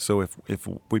 So if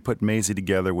we put Maisie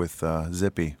together with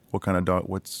Zippy, what kind of dog?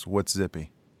 What's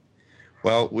Zippy?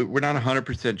 Well, we're not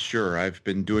 100% sure. I've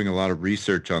been doing a lot of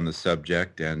research on the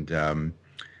subject, and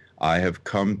I have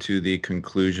come to the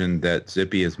conclusion that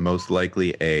Zippy is most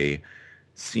likely a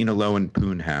Sinaloan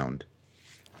poonhound.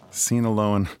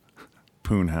 Sinaloan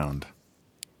poonhound.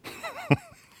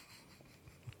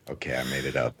 Okay, I made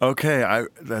it up. Okay,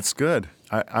 that's good.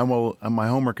 I will. My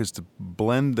homework is to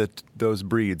blend those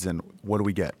breeds, and what do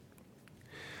we get?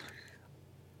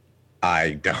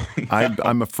 I don't know.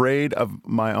 I'm afraid of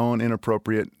my own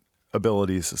inappropriate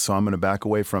abilities, so I'm going to back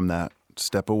away from that.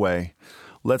 Step away.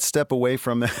 Let's step away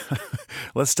from that.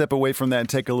 Let's step away from that and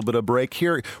take a little bit of a break.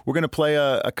 Here, we're going to play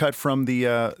a cut from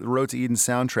the Road to Eden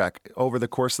soundtrack. Over the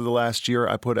course of the last year,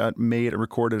 I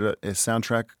recorded a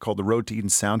soundtrack called the Road to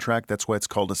Eden soundtrack. That's why it's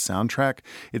called a soundtrack.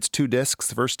 It's 2 discs.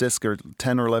 The first disc are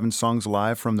 10 or 11 songs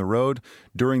live from the road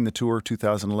during the tour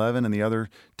 2011, and the other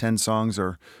 10 songs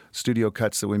are studio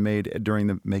cuts that we made during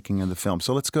the making of the film.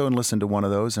 So let's go and listen to one of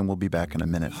those, and we'll be back in a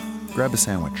minute. Grab a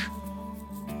sandwich.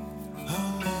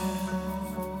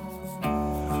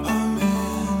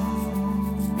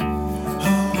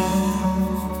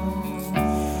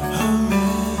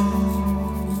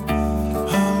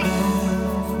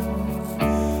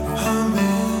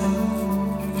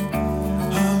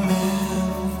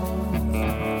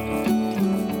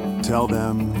 Tell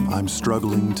them I'm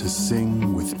struggling to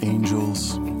sing with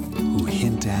angels who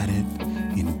hint at it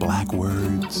in black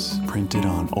words printed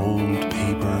on old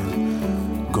paper,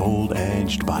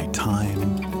 gold-edged by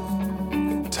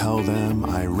time. Tell them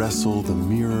I wrestle the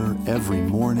mirror every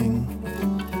morning.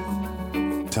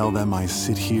 Tell them I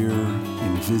sit here,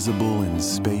 invisible in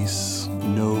space,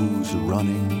 nose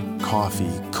running,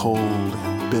 coffee cold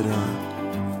and bitter.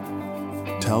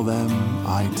 Tell them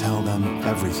I tell them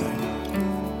everything.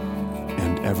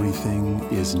 And everything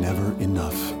is never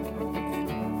enough.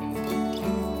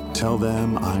 Tell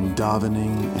them I'm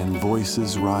davening and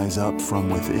voices rise up from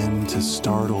within to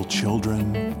startle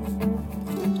children.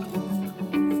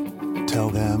 Tell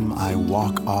them I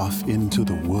walk off into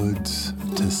the woods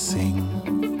to sing.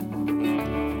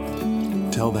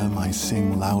 Tell them I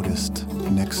sing loudest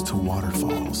next to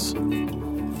waterfalls.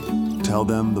 Tell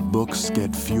them the books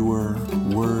get fewer,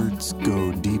 words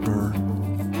go deeper.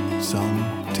 Some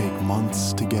take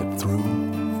months to get through.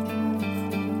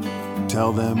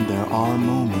 Tell them there are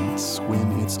moments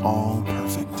when it's all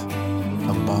perfect.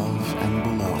 Above and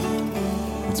below,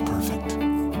 it's perfect.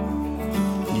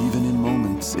 Even in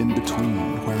moments in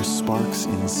between where sparks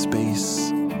in space,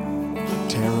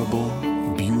 terrible,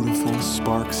 beautiful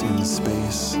sparks in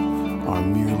space, are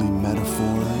merely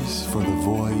metaphors for the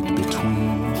void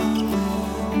between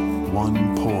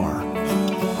one pore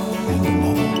and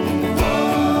another.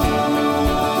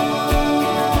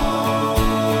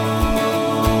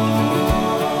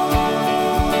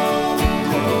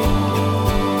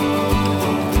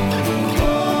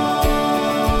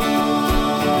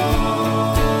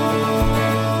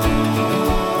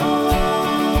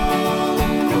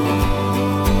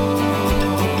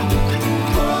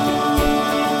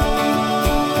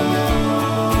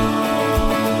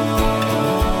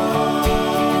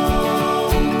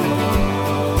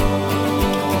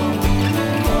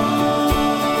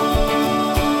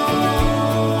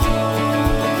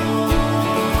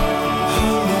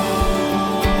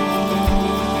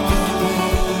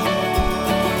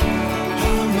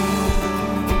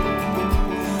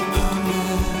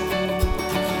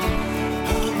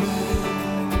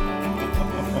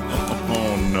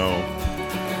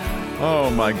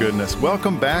 My goodness.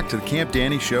 Welcome back to the Camp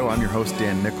Danny Show. I'm your host,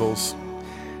 Dan Nichols.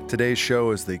 Today's show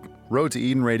is the Road to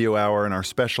Eden Radio Hour, and our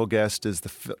special guest is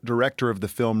the director of the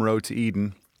film Road to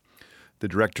Eden. The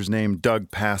director's name,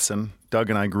 Doug Passon. Doug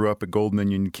and I grew up at Gold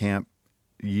Minion Camp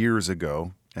years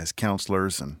ago as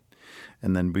counselors, and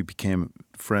then we became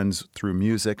friends through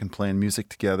music and playing music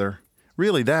together.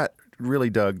 Really, Doug,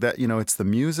 it's the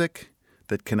music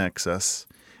that connects us,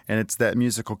 and it's that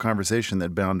musical conversation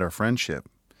that bound our friendship.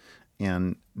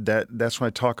 And that's what I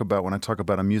talk about when I talk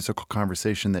about a musical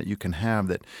conversation that you can have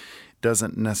that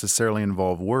doesn't necessarily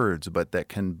involve words, but that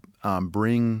can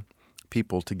bring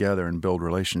people together and build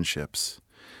relationships.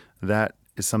 That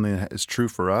is something that is true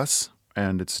for us,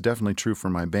 and it's definitely true for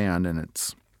my band, and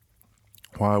it's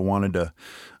why I wanted to,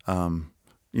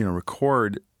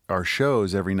 record our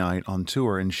shows every night on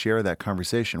tour and share that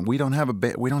conversation. We don't have a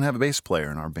bass player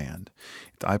in our band.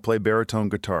 I play baritone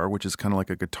guitar, which is kind of like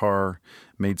a guitar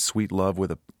made sweet love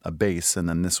with a bass, and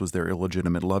then this was their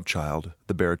illegitimate love child,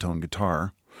 the baritone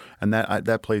guitar, and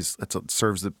that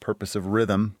serves the purpose of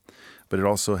rhythm, but it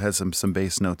also has some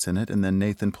bass notes in it. And then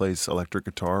Nathan plays electric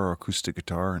guitar or acoustic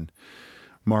guitar, and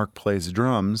Mark plays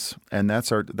drums, and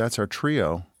that's our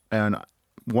trio. And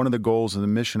one of the goals and the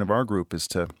mission of our group is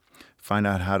to find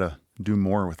out how to do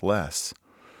more with less.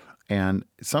 And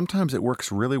sometimes it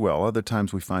works really well. Other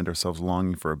times we find ourselves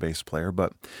longing for a bass player.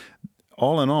 But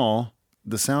all in all,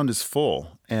 the sound is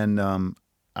full. And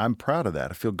I'm proud of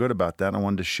that. I feel good about that. I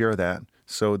wanted to share that.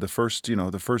 So the first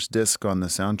disc on the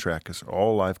soundtrack is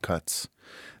all live cuts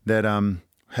that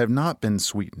have not been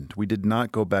sweetened. We did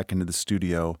not go back into the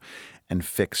studio and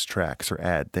fix tracks or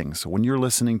add things. So when you're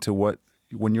listening to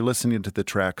the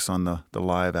tracks on the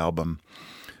live album,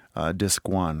 disc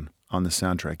 1 on the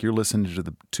soundtrack, you're listening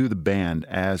to the band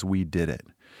as we did it.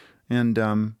 And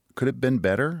could it have been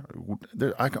better?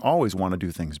 I can always want to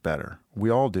do things better. We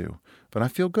all do. But I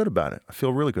feel good about it. I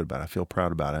feel really good about it. I feel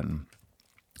proud about it.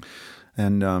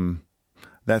 And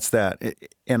that's that.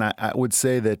 And I would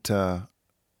say that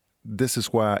this is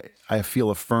why I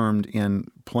feel affirmed in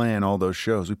playing all those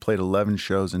shows. We played 11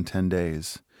 shows in 10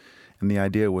 days. And the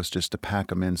idea was just to pack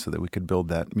them in so that we could build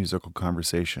that musical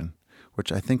conversation,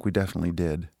 which I think we definitely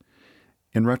did.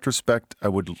 In retrospect, I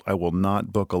will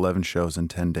not book 11 shows in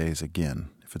 10 days again.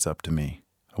 If it's up to me,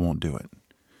 I won't do it.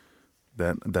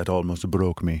 That almost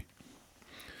broke me.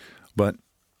 But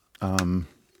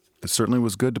it certainly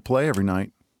was good to play every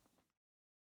night.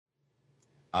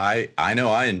 I know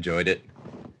I enjoyed it.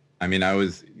 I mean,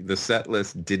 the set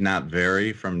list did not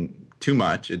vary from too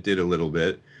much. It did a little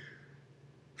bit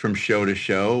from show to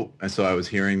show. And so I was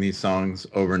hearing these songs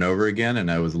over and over again, and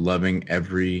I was loving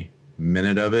every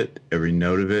minute of it, every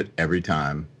note of it, every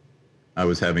time. I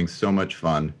was having so much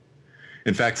fun.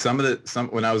 In fact,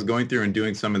 when I was going through and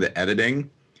doing some of the editing,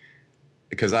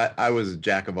 because I was a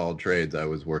jack of all trades. I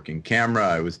was working camera.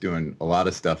 I was doing a lot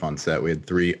of stuff on set. We had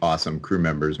 3 awesome crew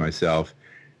members, myself,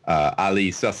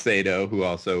 Ali Saucedo, who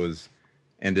also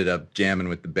ended up jamming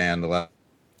with the band a lot.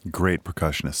 Great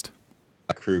percussionist.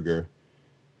 Kruger.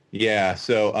 Yeah.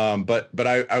 So, but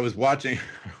I was watching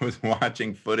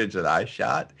footage that I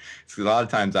shot. So a lot of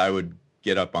times I would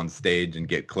get up on stage and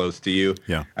get close to you.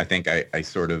 Yeah. I think I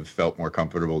sort of felt more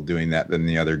comfortable doing that than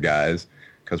the other guys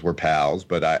because we're pals.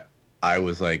 But I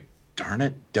was like, darn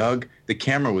it, Doug, the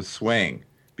camera was swaying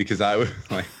because I was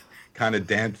like kind of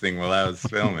dancing while I was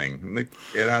filming.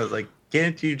 And I was like,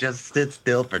 can't you just sit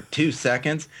still for 2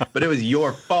 seconds? But it was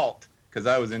your fault because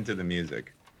I was into the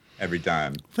music every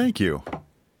time. Thank you.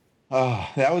 Oh,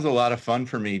 that was a lot of fun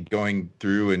for me going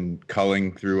through and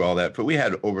culling through all that. But we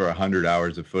had over 100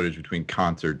 hours of footage between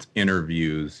concerts,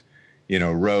 interviews,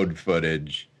 road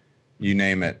footage, you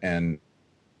name it. And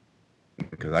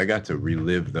because I got to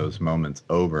relive those moments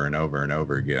over and over and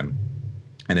over again.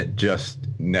 And it just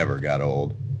never got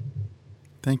old.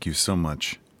 Thank you so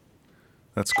much.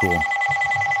 That's cool.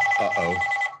 Uh-oh.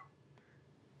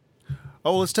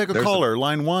 Oh, let's take a caller.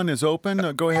 Line 1 is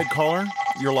open. Go ahead, caller.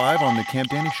 You're live on the Camp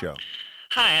Danny Show.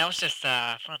 Hi, I was just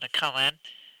wanted to call in.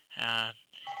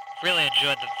 Really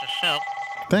enjoyed the film.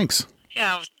 Thanks.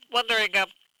 Yeah, I was wondering,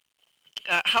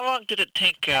 how long did it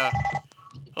take?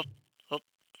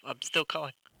 I'm still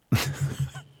calling.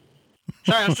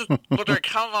 Sorry, I was just wondering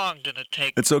how long did it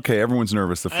take? It's okay. Everyone's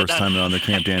nervous the first time they're on the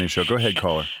Camp Danny Show. Go ahead,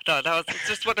 caller. No, I was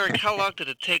just wondering how long did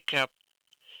it take to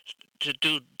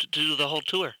do the whole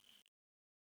tour?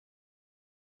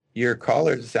 Your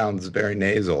caller sounds very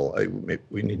nasal.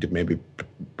 We need to maybe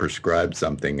prescribe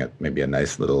something, maybe a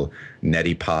nice little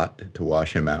neti pot to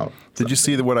wash him out. Did you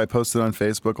see what I posted on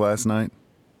Facebook last night?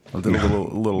 A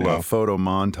little photo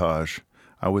montage.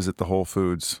 I was at the Whole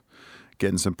Foods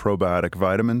getting some probiotic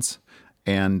vitamins,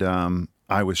 and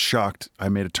I was shocked. I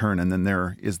made a turn, and then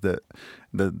there is the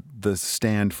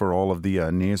stand for all of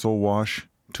the nasal wash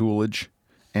toolage,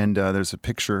 and there's a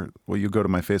picture. Well, you go to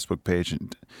my Facebook page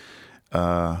and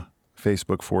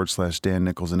Facebook.com/Dan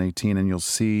Nichols and 18, and you'll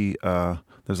see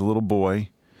there's a little boy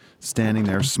standing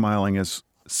there smiling as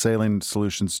saline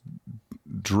solutions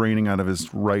draining out of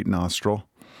his right nostril.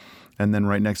 And then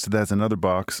right next to that's another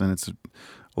box, and it's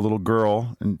a little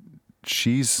girl, and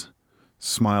she's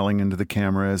smiling into the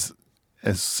camera as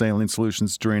saline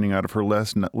solutions draining out of her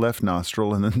left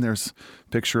nostril. And then there's a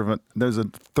picture there's a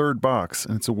third box,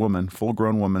 and it's a woman,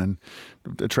 full-grown woman,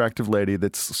 and attractive lady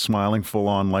that's smiling full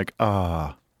on like,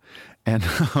 ah. And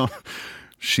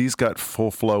she's got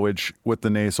full flowage with the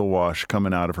nasal wash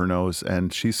coming out of her nose,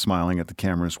 and she's smiling at the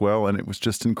camera as well. And it was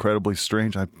just incredibly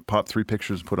strange. I popped 3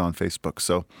 pictures and put on Facebook.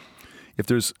 So if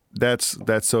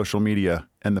that's social media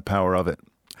and the power of it.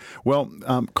 Well,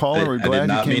 caller, we're glad you came on. I did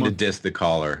not mean to diss the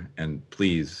caller, and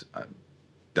please,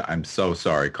 I'm so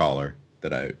sorry, caller,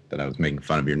 that I was making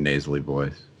fun of your nasally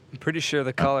voice. I'm pretty sure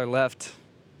the caller left.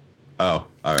 Oh,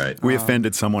 all right. We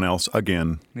offended someone else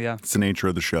again. Yeah. It's the nature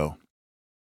of the show.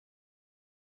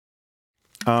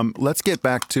 Let's get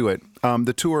back to it.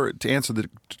 The tour, to answer the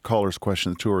caller's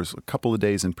question, the tour is a couple of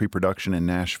days in pre-production in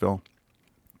Nashville,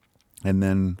 and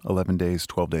then 11 days,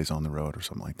 12 days on the road or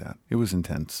something like that. It was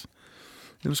intense.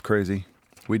 It was crazy.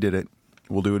 We did it.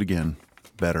 We'll do it again.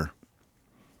 Better.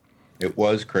 It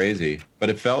was crazy,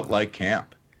 but it felt like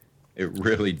camp. It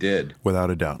really did. Without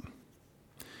a doubt.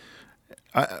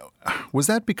 Was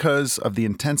that because of the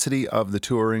intensity of the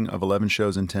touring of 11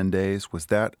 shows in 10 days? Was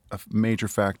that a major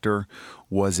factor?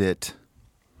 Was it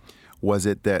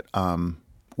that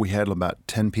we had about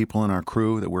 10 people in our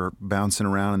crew that were bouncing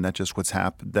around, and that's just what's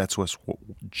happened? That's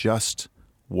just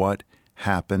what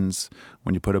happens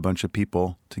when you put a bunch of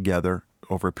people together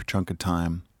over a chunk of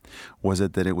time. Was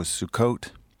it that it was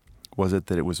Sukkot? Was it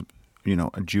that it was,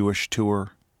 a Jewish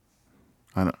tour?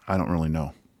 I don't really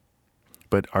know.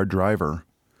 But our driver,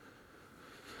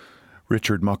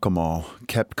 Richard Muckamal,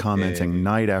 kept commenting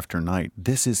night after night,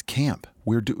 this is camp.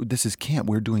 This is camp.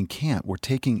 We're doing camp. We're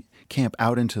taking camp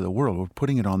out into the world. We're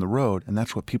putting it on the road, and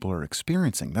that's what people are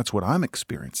experiencing. That's what I'm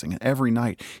experiencing. And every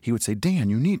night he would say, Dan,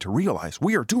 you need to realize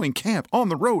we are doing camp on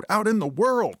the road out in the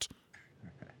world.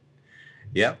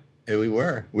 Yep, we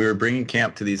were. We were bringing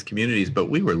camp to these communities, but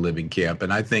we were living camp.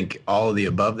 And I think all of the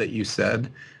above that you said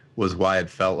was why it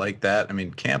felt like that. I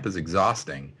mean, camp is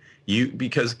exhausting.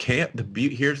 Because camp,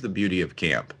 here's the beauty of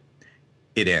camp.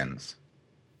 It ends.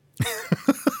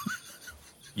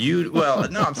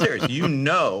 No, I'm serious.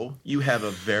 You have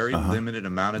a very limited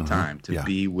amount of time to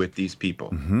be with these people.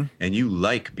 Mm-hmm. And you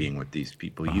like being with these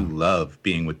people. You love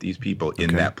being with these people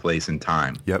in that place and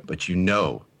time. Yep. But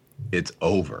it's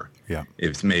over. Yeah.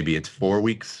 Maybe it's 4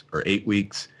 weeks or 8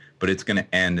 weeks, but it's going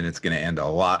to end, and it's going to end a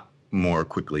lot more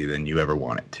quickly than you ever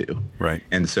want it to. Right.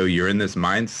 And so you're in this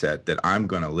mindset that I'm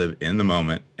going to live in the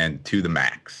moment and to the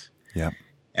max. Yeah.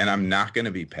 And I'm not going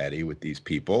to be petty with these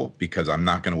people because I'm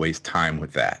not going to waste time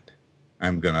with that.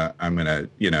 I'm going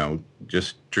to,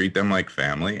 just treat them like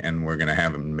family, and we're going to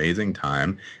have an amazing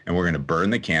time, and we're going to burn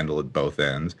the candle at both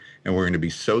ends, and we're going to be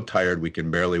so tired we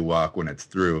can barely walk when it's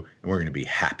through, and we're going to be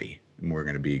happy, and we're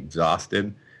going to be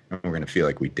exhausted, and we're going to feel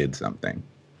like we did something.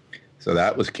 So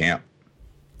that was camp.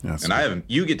 Yes. And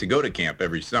you get to go to camp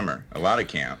every summer, a lot of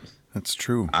camps. That's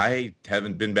true. I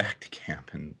haven't been back to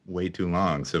camp in way too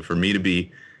long. So for me to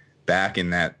be back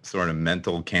in that sort of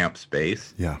mental camp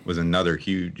space was another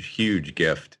huge, huge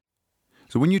gift.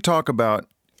 So when you talk about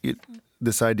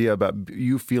this idea about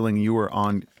you feeling you were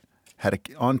on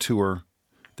tour,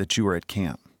 that you were at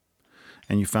camp,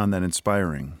 and you found that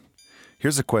inspiring,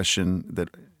 here's a question that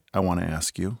I want to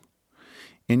ask you.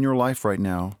 In your life right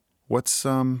now, what's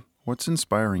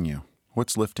inspiring you?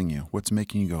 What's lifting you? What's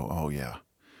making you go, oh yeah,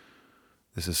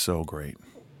 this is so great?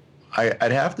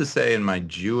 I'd have to say in my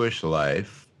Jewish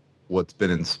life, what's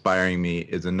been inspiring me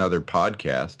is another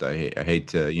podcast. I hate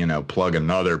to, plug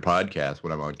another podcast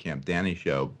when I'm on Camp Danny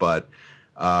Show, but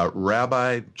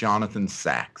Rabbi Jonathan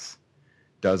Sachs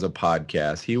does a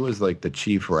podcast. He was like the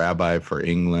chief rabbi for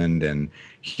England, and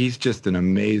he's just an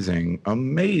amazing,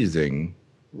 amazing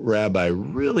rabbi,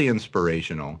 really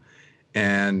inspirational.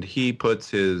 And he puts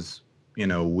his,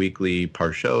 weekly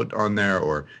parshot on there,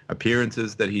 or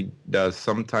appearances that he does.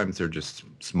 Sometimes they're just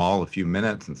small, a few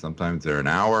minutes, and sometimes they're an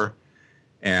hour.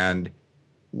 And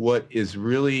what is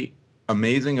really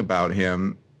amazing about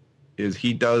him is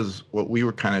he does what we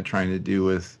were kind of trying to do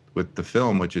with the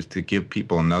film, which is to give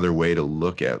people another way to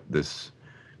look at this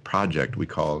project we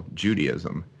call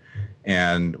Judaism.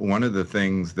 And one of the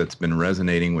things that's been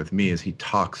resonating with me is he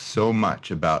talks so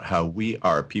much about how we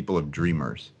are people of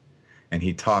dreamers. And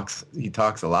he talks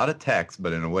a lot of text,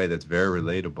 but in a way that's very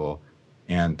relatable,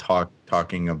 and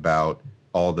talking about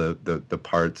all the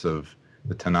parts of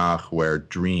the Tanakh where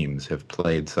dreams have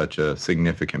played such a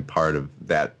significant part of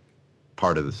that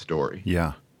part of the story.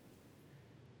 Yeah.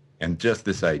 And just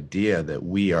this idea that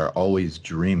we are always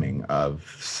dreaming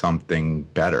of something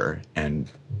better,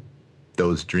 and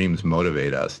those dreams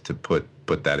motivate us to put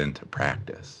that into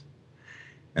practice.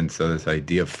 And so this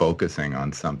idea of focusing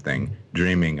on something,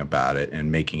 dreaming about it, and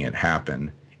making it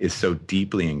happen is so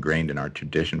deeply ingrained in our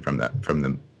tradition from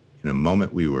the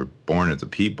moment we were born as a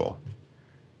people,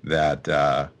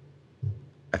 that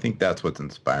I think that's what's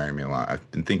inspiring me a lot.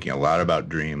 I've been thinking a lot about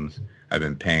dreams. I've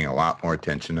been paying a lot more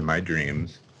attention to my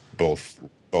dreams, both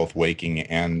waking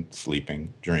and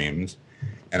sleeping dreams.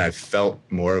 And I've felt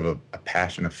more of a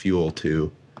passion, a fuel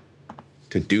to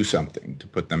do something, to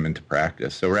put them into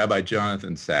practice. So Rabbi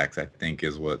Jonathan Sacks, I think,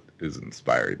 is what is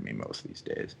inspiring me most these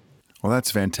days. Well,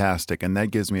 that's fantastic. And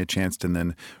that gives me a chance to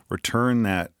then bring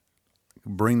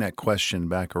that question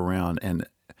back around. And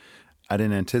I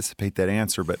didn't anticipate that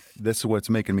answer, but this is what's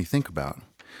making me think about.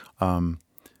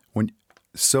 When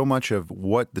so much of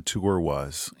what the tour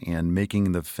was and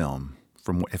making the film,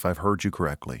 from if I've heard you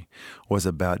correctly, was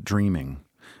about dreaming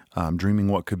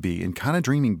what could be, and kind of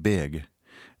dreaming big,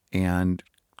 and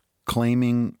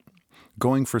going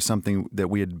for something that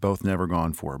we had both never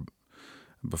gone for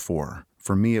before.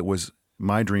 For me,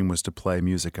 my dream was to play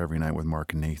music every night with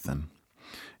Mark and Nathan.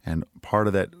 And part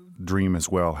of that dream as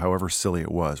well, however silly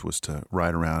it was to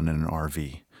ride around in an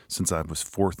RV. Since I was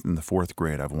in the fourth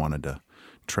grade, I've wanted to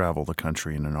travel the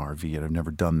country in an RV, and I've never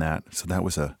done that. So that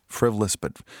was a frivolous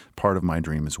but part of my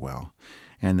dream as well.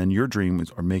 And then your dream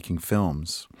are making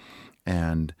films,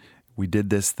 and we did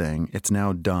this thing. It's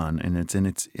now done, and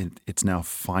it's now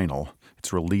final.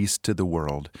 It's released to the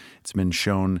world. It's been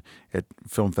shown at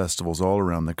film festivals all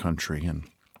around the country, and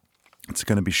it's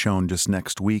going to be shown just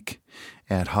next week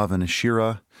at Havana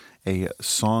Shira, a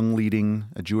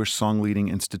Jewish song leading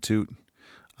institute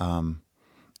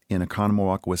in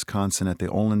Oconomowoc, Wisconsin, at the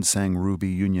Olin Sang Ruby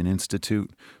Union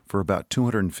Institute, for about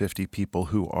 250 people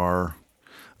who are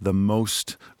the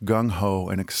most gung-ho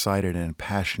and excited and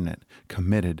passionate,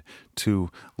 committed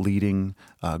to leading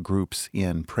groups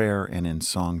in prayer and in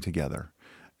song together.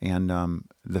 And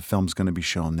the film's going to be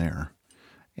shown there.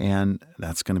 And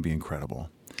that's going to be incredible.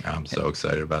 I'm so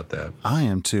excited about that. I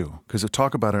am too, because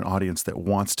talk about an audience that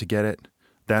wants to get it.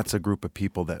 That's a group of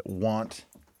people that want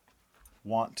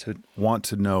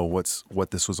to know what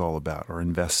this was all about, or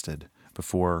invested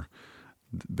before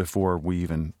we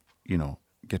even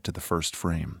get to the first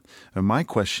frame. And my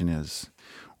question is,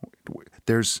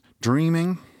 there's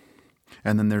dreaming,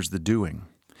 and then there's the doing,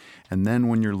 and then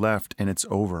when you're left and it's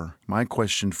over, my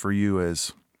question for you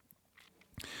is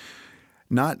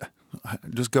not.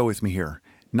 Just go with me here.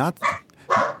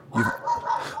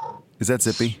 Is that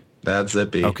Zippy? That's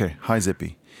Zippy. Okay. Hi,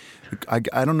 Zippy. I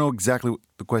don't know exactly what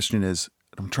the question is.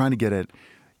 I'm trying to get at.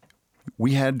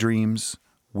 We had dreams.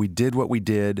 We did what we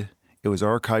did. It was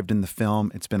archived in the film.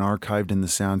 It's been archived in the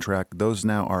soundtrack. Those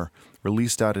now are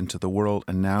released out into the world,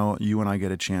 and now you and I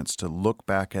get a chance to look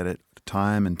back at it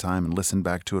time and time and listen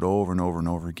back to it over and over and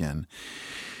over again.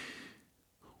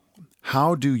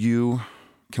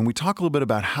 Can we talk a little bit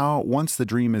about how, once the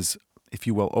dream is, if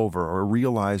you will, over or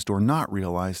realized or not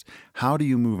realized, how do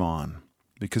you move on?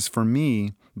 Because for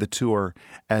me, the tour,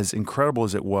 as incredible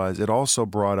as it was, it also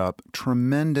brought up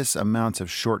tremendous amounts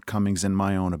of shortcomings in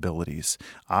my own abilities.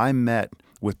 I met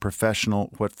with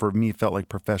what for me felt like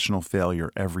professional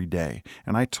failure every day.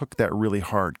 And I took that really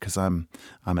hard because I'm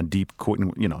a deep,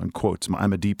 in quotes,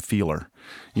 I'm a deep feeler.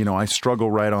 I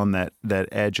struggle right on that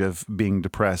edge of being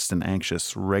depressed and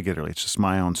anxious regularly. It's just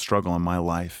my own struggle in my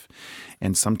life.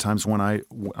 And sometimes when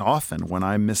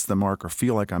I miss the mark or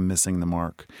feel like I'm missing the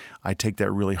mark, I take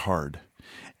that really hard.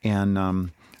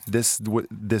 And this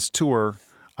tour,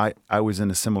 I was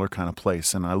in a similar kind of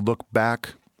place. And I look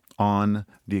back on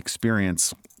the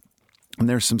experience, and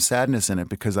there's some sadness in it,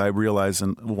 because I realized,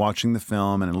 in watching the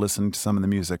film and listening to some of the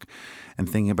music and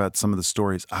thinking about some of the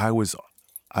stories, I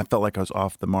felt like I was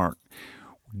off the mark.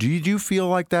 Did you feel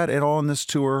like that at all in this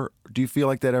tour? Do you feel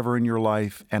like that ever in your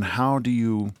life? And how do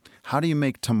you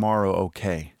make tomorrow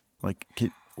okay?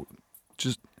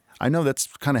 I know that's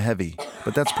kind of heavy,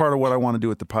 but that's part of what I want to do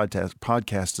with the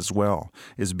podcast as well,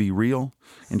 is be real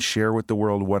and share with the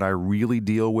world what I really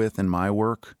deal with in my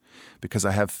work, because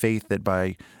I have faith that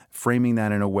by framing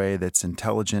that in a way that's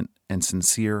intelligent and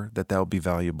sincere, that will be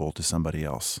valuable to somebody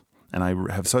else. And I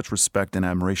have such respect and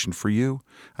admiration for you.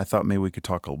 I thought maybe we could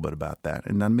talk a little bit about that,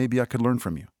 and then maybe I could learn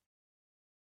from you.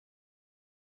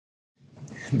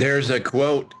 There's a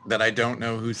quote that I don't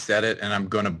know who said it, and I'm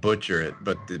going to butcher it,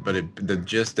 but the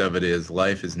gist of it is,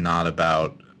 life is not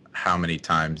about how many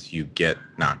times you get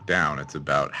knocked down. It's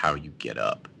about how you get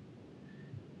up.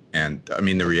 And I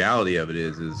mean, the reality of it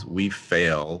is we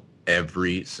fail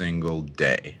every single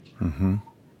day. Mm-hmm.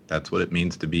 That's what it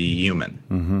means to be human.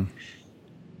 Mm-hmm.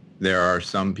 There are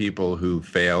some people who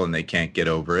fail and they can't get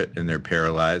over it, and they're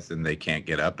paralyzed and they can't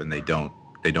get up, and they don't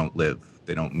live.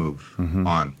 They don't move mm-hmm.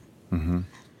 on. Mm-hmm.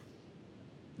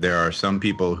 There are some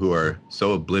people who are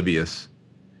so oblivious,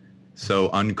 so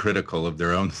uncritical of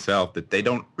their own self, that they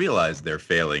don't realize they're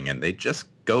failing, and they just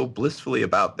go blissfully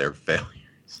about their failures.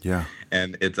 Yeah.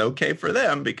 And it's okay for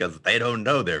them because they don't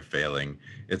know they're failing.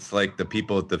 It's like the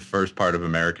people at the first part of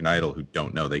American Idol who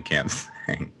don't know they can't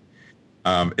sing.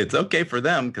 It's okay for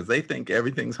them because they think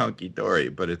everything's hunky-dory,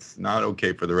 but it's not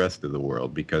okay for the rest of the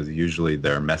world because usually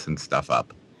they're messing stuff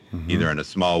up, either in a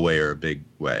small way or a big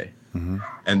way.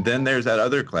 And then there's that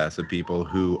other class of people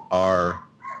who are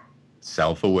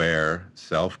self-aware,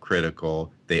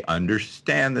 self-critical. They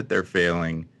understand that they're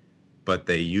failing, but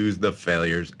they use the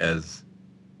failures as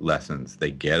lessons.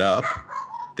 They get up,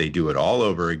 they do it all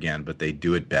over again, but they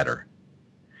do it better.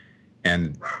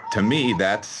 And to me,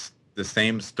 that's the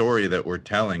same story that we're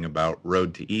telling about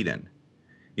Road to Eden.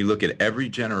 You look at every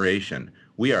generation,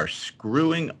 we are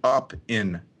screwing up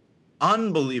in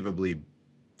unbelievably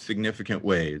significant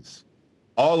ways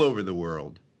all over the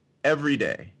world every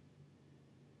day.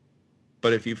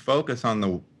 But if you focus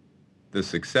on the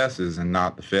successes and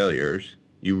not the failures,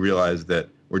 you realize that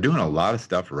we're doing a lot of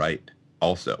stuff right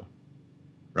also,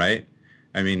 right?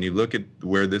 I mean, you look at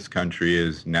where this country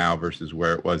is now versus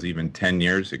where it was even 10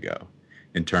 years ago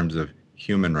in terms of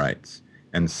human rights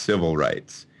and civil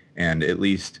rights and at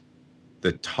least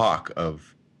the talk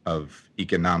of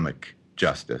economic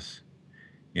justice.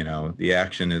 You know, the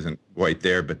action isn't quite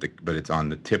there, but it's on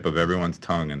the tip of everyone's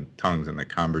tongues, and the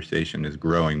conversation is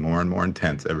growing more and more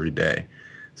intense every day.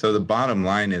 So the bottom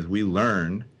line is we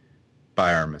learn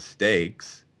by our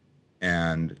mistakes,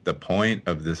 and the point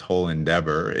of this whole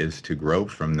endeavor is to grow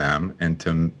from them and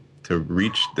to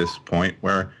reach this point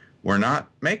where we're not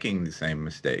making the same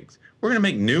mistakes. We're going to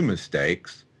make new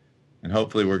mistakes, and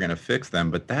hopefully we're going to fix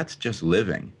them, but that's just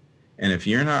living. And if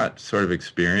you're not sort of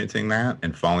experiencing that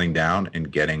and falling down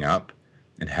and getting up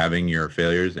and having your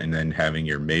failures and then having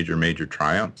your major, major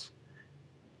triumphs,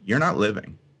 you're not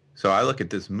living. So I look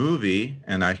at this movie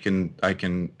and I can,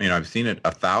 I've seen it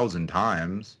 1,000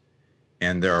 times,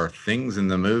 and there are things in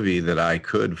the movie that I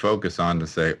could focus on to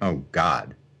say, oh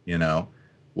God,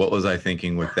 what was I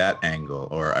thinking with that angle?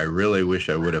 Or I really wish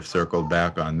I would have circled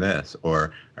back on this,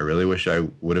 or I really wish I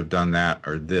would have done that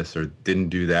or this or didn't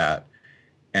do that.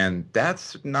 And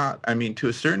that's not, to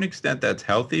a certain extent, that's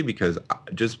healthy because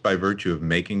just by virtue of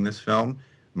making this film,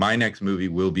 my next movie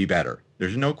will be better.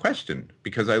 There's no question,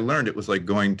 because I learned it was like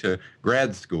going to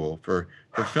grad school for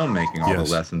filmmaking, all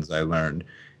the lessons I learned.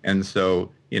 And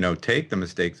so, take the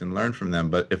mistakes and learn from them.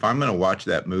 But if I'm going to watch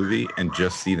that movie and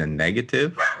just see the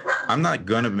negative, I'm not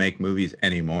going to make movies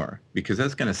anymore, because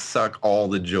that's going to suck all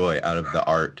the joy out of the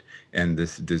art and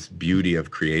this beauty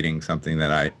of creating something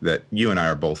that you and I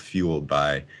are both fueled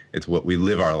by. It's what we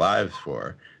live our lives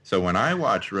for. So when I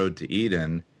watch Road to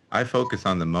Eden, I focus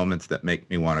on the moments that make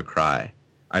me want to cry.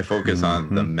 I focus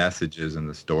on the messages and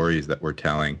the stories that we're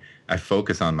telling. I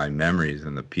focus on my memories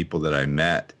and the people that I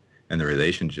met and the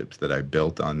relationships that I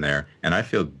built on there. And I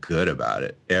feel good about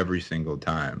it every single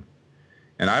time.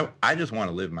 And I just want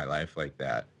to live my life like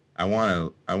that. I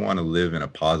want to live in a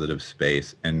positive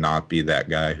space and not be that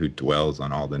guy who dwells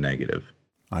on all the negative.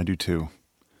 I do too.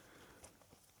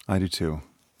 It's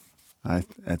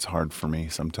hard for me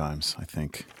sometimes. I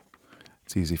think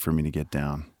it's easy for me to get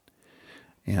down.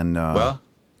 And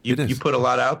you put a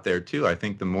lot out there too. I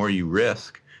think the more you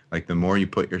risk, like the more you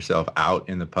put yourself out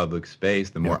in the public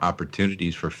space, the more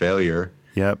opportunities for failure.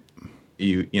 Yep.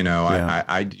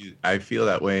 I feel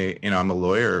that way. I'm a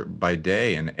lawyer by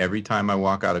day, and every time I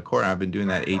walk out of court, I've been doing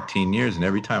that 18 years, and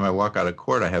every time I walk out of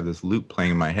court, I have this loop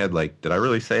playing in my head, like, did I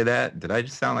really say that? Did I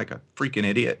just sound like a freaking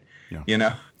idiot?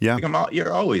 Yeah. Yeah. Like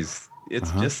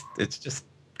it's just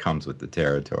comes with the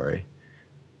territory.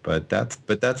 But that's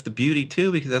the beauty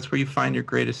too, because that's where you find your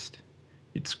greatest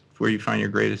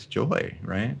joy,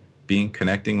 right?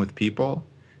 Connecting with people,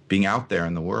 being out there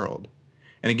in the world.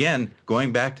 And again,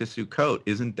 going back to Sukkot,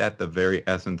 isn't that the very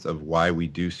essence of why we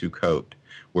do Sukkot?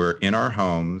 We're in our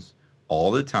homes all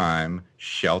the time,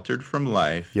 sheltered from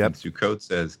life. Yep. And Sukkot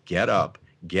says, get up,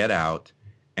 get out,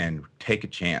 and take a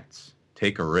chance,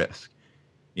 take a risk.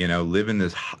 Live in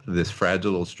this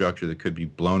fragile little structure that could be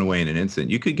blown away in an instant.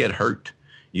 You could get hurt.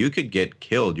 You could get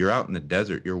killed. You're out in the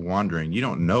desert. You're wandering. You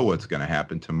don't know what's going to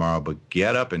happen tomorrow, but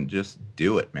get up and just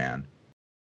do it, man.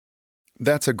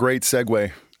 That's a great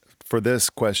segue for this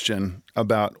question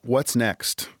about what's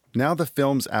next. Now the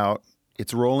film's out.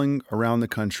 It's rolling around the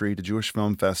country to Jewish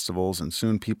film festivals, and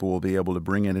soon people will be able to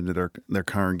bring it into their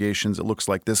congregations. It looks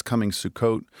like this coming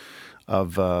Sukkot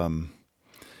of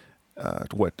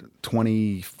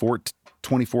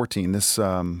 2014,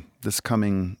 this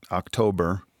coming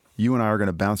October, you and I are going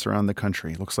to bounce around the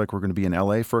country. It looks like we're going to be in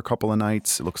LA for a couple of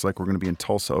nights. It looks like we're going to be in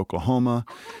Tulsa, Oklahoma,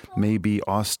 maybe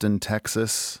Austin,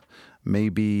 Texas,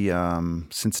 maybe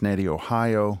Cincinnati,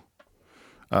 Ohio.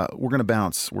 We're going to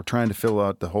bounce. We're trying to fill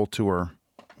out the whole tour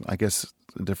I guess,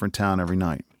 a different town every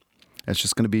night. It's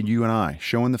just going to be you and I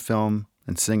showing the film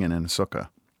and singing in a sukkah.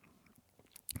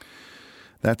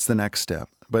 That's the next step,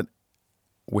 but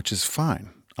which is fine.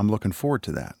 I'm looking forward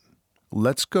to that.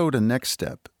 Let's go to next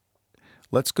step.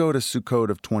 Let's go to Sukkot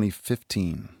of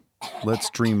 2015. Let's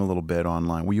dream a little bit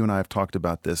online. Well, you and I have talked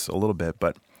about this a little bit,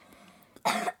 but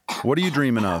what are you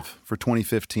dreaming of for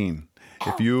 2015?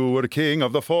 If you were the king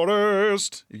of the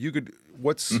forest, if you could,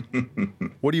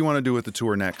 what do you want to do with the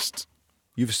tour next?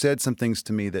 You've said some things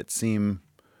to me that seem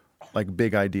like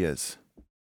big ideas.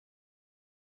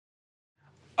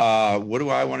 What do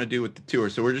I want to do with the tour?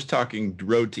 So we're just talking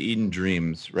Road to Eden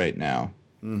dreams right now.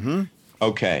 Mm-hmm.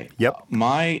 Okay. Yep.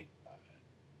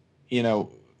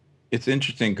 It's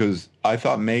interesting because I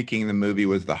thought making the movie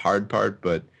was the hard part,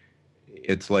 but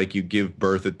it's like you give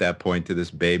birth at that point to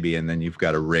this baby, and then you've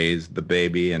got to raise the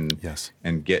baby and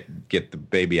get the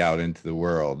baby out into the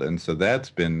world. And so that's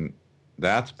been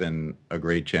a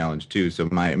great challenge too. So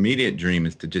my immediate dream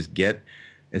is to just get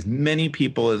as many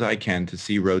people as I can to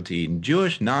see Road to Eden,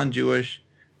 Jewish, non-Jewish,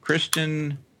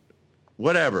 Christian,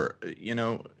 whatever.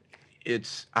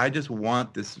 I just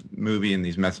want this movie and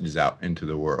these messages out into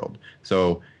the world.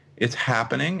 So it's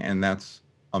happening, and that's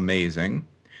amazing.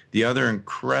 The other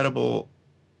incredible,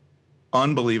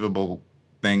 unbelievable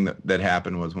thing that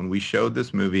happened was when we showed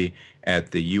this movie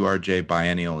at the URJ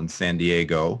Biennial in San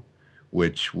Diego,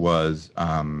 which was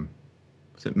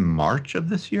it March of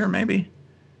this year, maybe?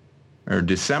 Or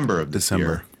December of this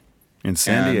year. In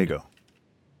San Diego.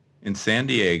 In San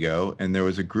Diego, and there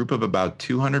was a group of about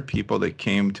 200 people that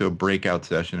came to a breakout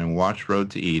session and watched Road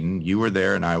to Eden. You were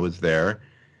there and I was there,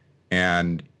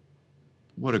 and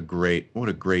what a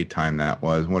great time that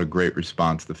was. What a great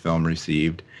response the film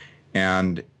received.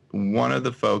 And one of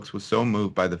the folks was so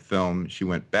moved by the film, she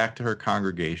went back to her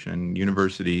congregation,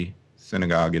 University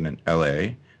Synagogue in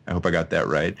LA. I hope I got that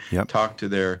right. Yep. Talked to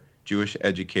their Jewish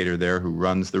educator there who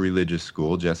runs the religious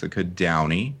school, Jessica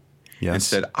Downey. Yes. And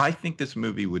said, I think this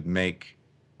movie would make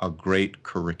a great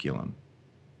curriculum,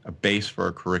 a base for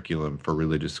a curriculum for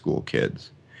religious school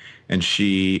kids. And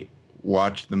she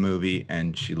watched the movie,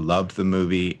 and she loved the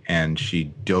movie, and she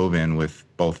dove in with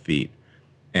both feet.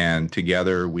 And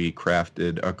together we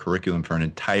crafted a curriculum for an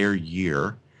entire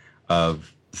year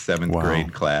of seventh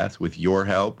grade class with your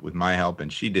help, with my help,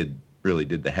 and she really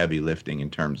did the heavy lifting in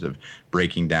terms of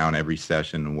breaking down every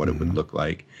session and what it would look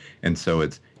like. And so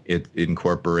it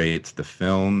incorporates the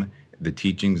film, the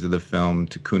teachings of the film,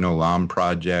 Tikkun Olam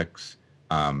projects,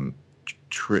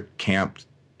 camp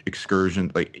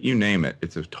excursions, like you name it.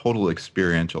 It's a total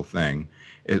experiential thing.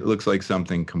 It looks like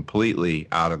something completely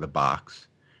out of the box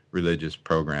religious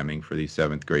programming for these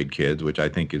seventh grade kids, which I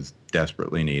think is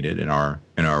desperately needed in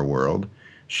our world.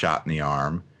 Shot in the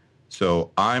arm.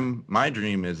 So my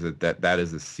dream is that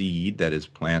is a seed that is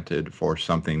planted for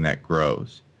something that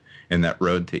grows, and that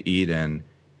Road to Eden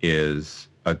is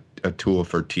a tool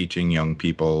for teaching young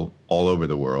people all over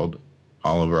the world,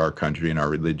 all over our country and our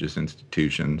religious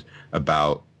institutions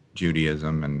about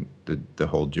Judaism and the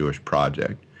whole Jewish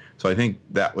project. So I think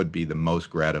that would be the most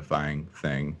gratifying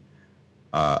thing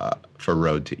for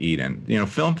Road to Eden.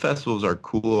 Film festivals are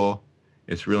cool.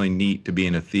 It's really neat to be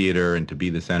in a theater and to be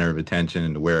the center of attention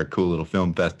and to wear a cool little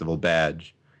film festival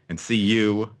badge and see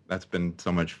you. That's been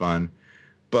so much fun.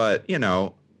 But,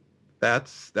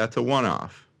 that's a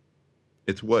one-off.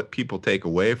 It's what people take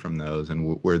away from those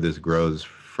and where this grows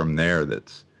from there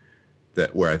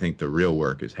where I think the real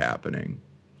work is happening.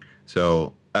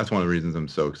 So that's one of the reasons I'm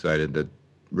so excited that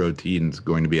Road to Eden's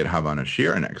going to be at Havana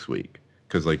Shira next week.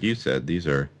 Because like you said, these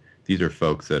are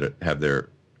folks that have their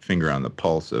finger on the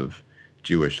pulse of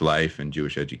Jewish life and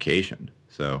Jewish education.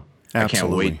 So absolutely. I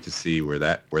can't wait to see where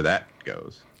that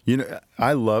goes.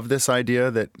 I love this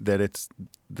idea that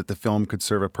the film could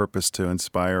serve a purpose to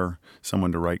inspire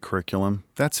someone to write curriculum.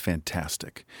 That's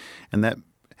fantastic. And that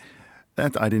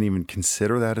I didn't even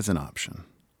consider that as an option.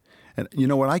 And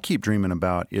what I keep dreaming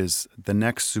about is the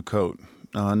next Sukkot.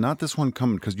 Not this one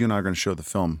coming, because you and I are going to show the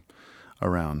film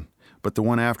around, but the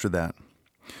one after that,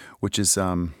 which is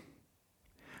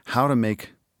how to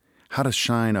make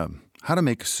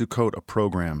Sukkot a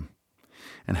program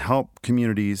and help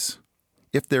communities,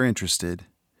 if they're interested,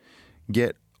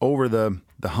 get over the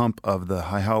hump of the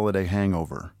high holiday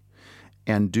hangover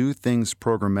and do things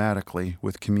programmatically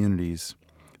with communities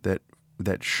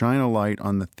that shine a light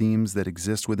on the themes that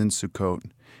exist within Sukkot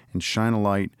and shine a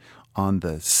light on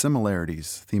the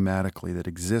similarities thematically that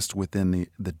exist within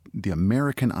the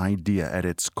American idea at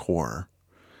its core,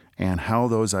 and how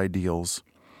those ideals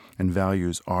and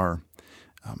values are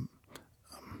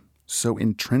so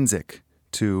intrinsic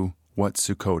to what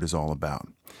Sukkot is all about.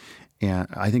 And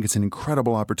I think it's an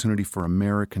incredible opportunity for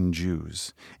American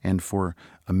Jews and for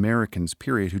Americans,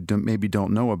 period, who maybe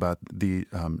don't know about the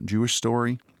Jewish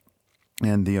story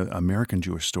and the American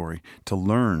Jewish story, to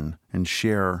learn and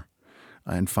share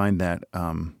and find that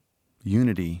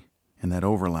unity and that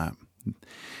overlap.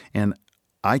 And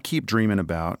I keep dreaming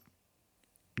about,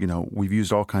 we've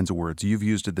used all kinds of words. You've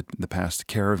used it in the past,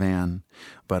 caravan,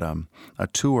 but a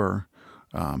tour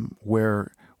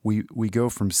where we go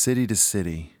from city to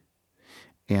city,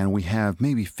 and we have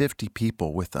maybe 50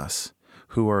 people with us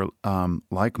who are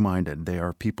like-minded. They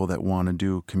are people that want to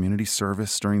do community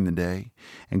service during the day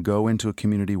and go into a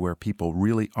community where people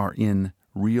really are in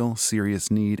real serious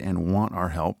need and want our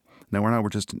help. Now,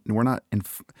 we're not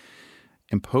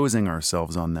imposing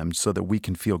ourselves on them so that we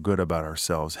can feel good about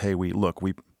ourselves. Hey, we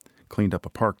cleaned up a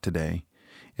park today.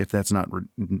 If that's not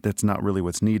really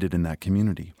what's needed in that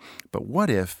community. But what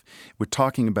if we're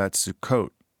talking about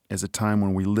Sukkot as a time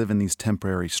when we live in these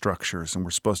temporary structures, and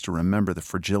we're supposed to remember the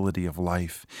fragility of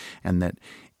life and that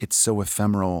it's so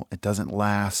ephemeral, it doesn't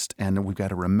last, and we've got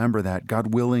to remember that.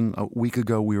 God willing, a week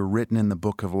ago we were written in the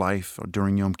book of life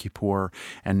during Yom Kippur,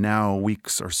 and now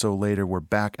weeks or so later we're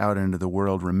back out into the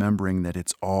world remembering that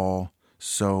it's all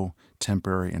so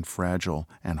temporary and fragile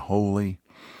and holy.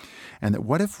 And that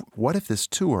what if this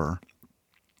tour,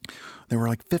 there were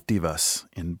like 50 of us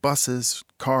in buses,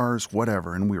 cars,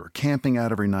 whatever, and we were camping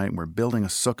out every night, and we're building a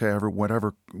sukkah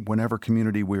whenever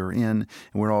community we were in, and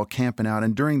we're all camping out.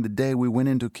 And during the day, we went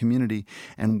into a community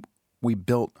and we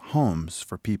built homes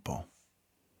for people,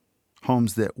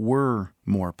 homes that were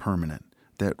more permanent,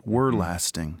 that were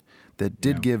lasting, that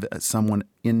did give someone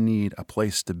in need a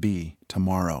place to be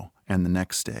tomorrow and the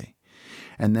next day.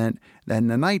 And then in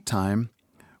the nighttime,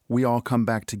 we all come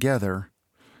back together,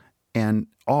 and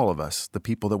all of us, the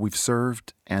people that we've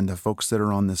served and the folks that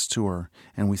are on this tour,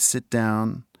 and we sit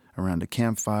down around a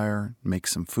campfire, make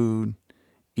some food,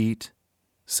 eat,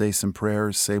 say some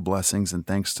prayers, say blessings and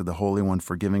thanks to the Holy One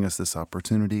for giving us this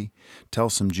opportunity, tell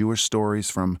some Jewish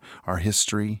stories from our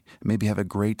history, maybe have a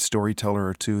great storyteller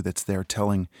or two that's there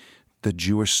telling the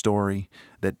Jewish story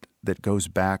that goes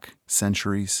back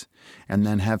centuries, and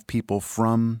then have people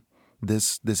from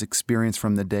this experience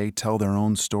from the day tell their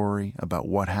own story about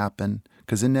what happened.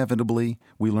 Because inevitably,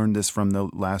 we learned this from the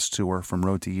last tour, from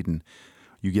Road to Eden.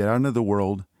 You get out into the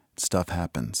world, stuff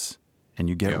happens, and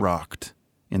you get rocked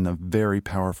in the very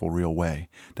powerful, real way.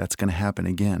 That's going to happen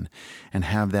again. And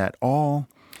have that all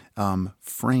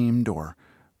framed or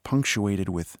punctuated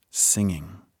with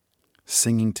singing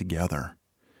together,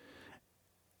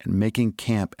 and making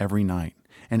camp every night.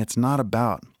 And it's not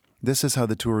about, this is how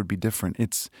the tour would be different.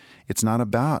 It's not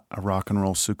about a rock and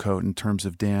roll Sukkot in terms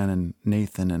of Dan and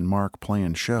Nathan and Mark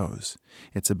playing shows.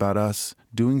 It's about us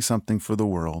doing something for the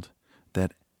world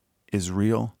that is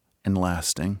real and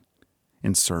lasting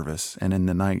in service, and in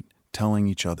the night telling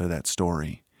each other that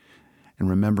story and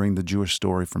remembering the Jewish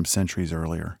story from centuries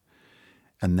earlier,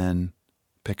 and then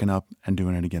picking up and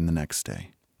doing it again the next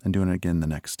day and doing it again the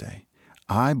next day.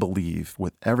 I believe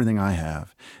with everything I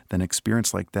have that an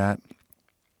experience like that,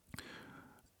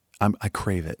 I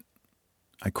crave it.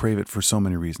 I crave it for so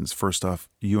many reasons. First off,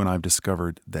 you and I have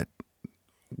discovered that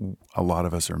a lot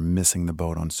of us are missing the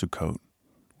boat on Sukkot.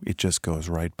 It just goes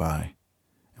right by.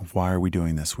 And why are we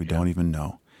doing this? We don't even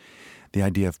know. The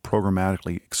idea of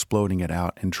programmatically exploding it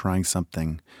out and trying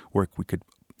something where we could,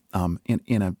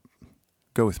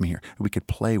 go with me here, we could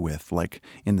play with, like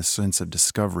in the sense of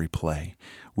discovery play.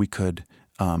 We could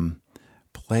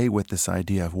play with this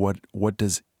idea of what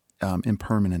does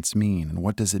impermanence mean? And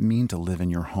what does it mean to live in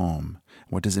your home?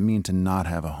 What does it mean to not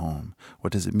have a home?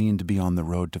 What does it mean to be on the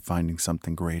road to finding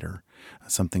something greater,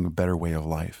 a better way of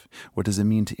life? What does it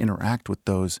mean to interact with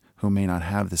those who may not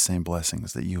have the same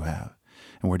blessings that you have?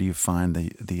 And where do you find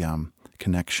the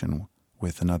connection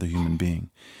with another human being?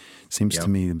 Seems to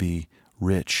me to be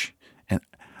rich. And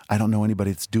I don't know anybody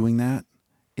that's doing that.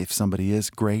 If somebody is,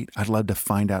 great. I'd love to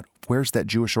find out, where's that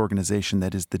Jewish organization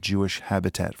that is the Jewish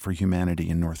Habitat for Humanity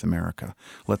in North America?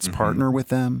 Let's partner with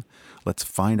them. Let's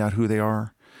find out who they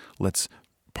are. Let's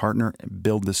partner and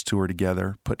build this tour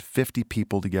together. Put 50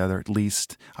 people together at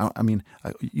least. I mean,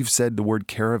 you've said the word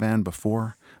caravan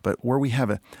before, but where we have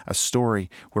a story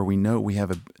where we know we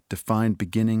have a defined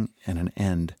beginning and an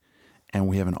end, and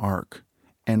we have an arc,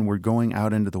 and we're going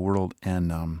out into the world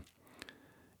and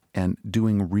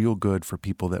doing real good for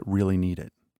people that really need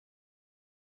it.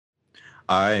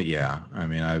 I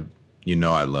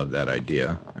love that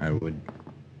idea.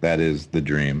 That is the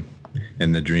dream.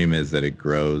 And the dream is that it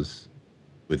grows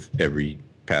with every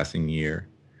passing year.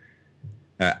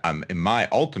 And my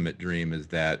ultimate dream is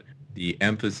that the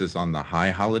emphasis on the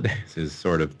high holidays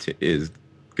is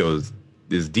goes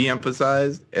is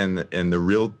de-emphasized, and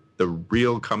the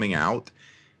real coming out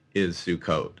is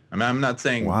Sukkot. I mean, I'm not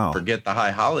saying forget the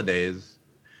high holidays,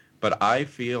 but I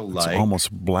feel it's like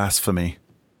almost blasphemy.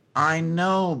 I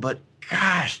know, but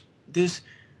gosh,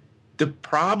 the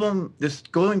problem, this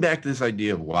going back to this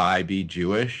idea of why be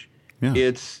Jewish,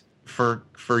 it's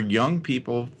for young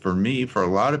people, for me, for a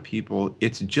lot of people,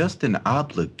 it's just an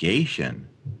obligation.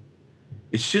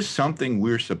 It's just something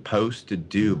we're supposed to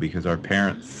do because our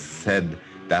parents said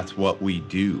that's what we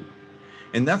do.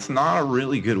 And that's not a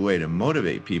really good way to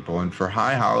motivate people. And for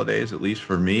high holidays, at least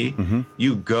for me,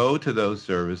 you go to those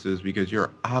services because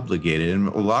you're obligated. And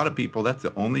a lot of people, that's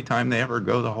the only time they ever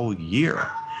go the whole year.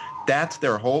 That's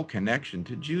their whole connection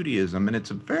to Judaism. And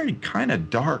it's a very kind of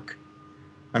dark.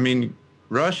 I mean,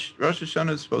 Rosh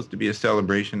Hashanah is supposed to be a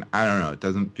celebration. I don't know. It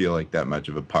doesn't feel like that much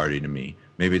of a party to me.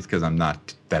 Maybe it's because I'm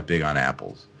not that big on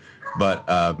apples. But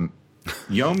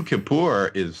Yom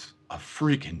Kippur is a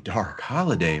freaking dark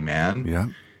holiday, man. Yeah.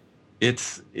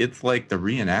 It's like the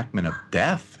reenactment of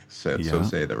death, so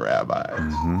say the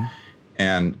rabbis.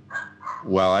 And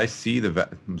while I see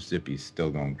Zippy's still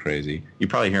going crazy, you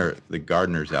probably hear the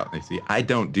gardeners out and they see, I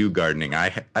don't do gardening. I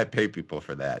pay people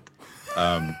for that.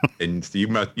 And so you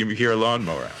hear a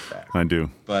lawnmower out back. I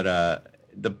do. But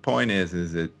the point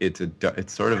is that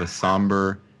it's sort of a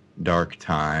somber, dark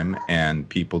time, and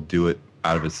people do it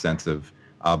out of a sense of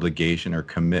obligation or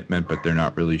commitment, but they're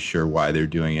not really sure why they're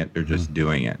doing it. They're just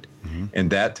doing it. And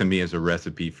that, to me, is a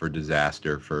recipe for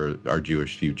disaster for our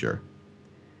Jewish future.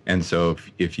 And so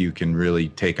if you can really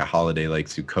take a holiday like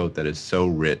Sukkot that is so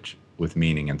rich with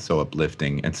meaning and so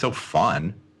uplifting and so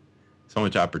fun, so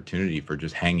much opportunity for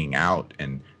just hanging out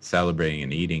and celebrating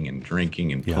and eating and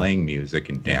drinking and playing music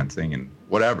and dancing and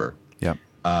whatever. Yeah.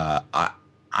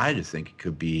 I just think it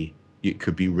could be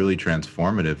really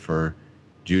transformative for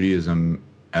Judaism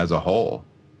as a whole.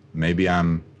 Maybe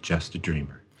I'm just a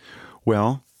dreamer.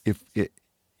 Well, I'm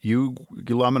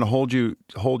going to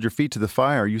hold your feet to the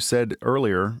fire. You said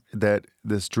earlier that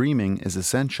this dreaming is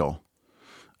essential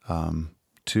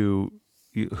to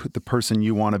the person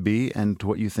you want to be and to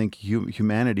what you think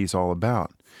humanity is all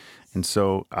about. And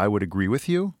so I would agree with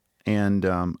you. And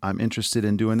I'm interested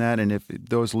in doing that. And if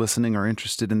those listening are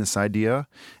interested in this idea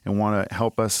and want to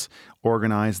help us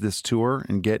organize this tour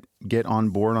and get on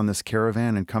board on this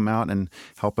caravan and come out and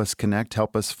help us connect,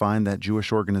 help us find that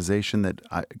Jewish organization that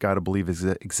I got to believe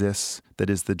exists,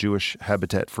 that is the Jewish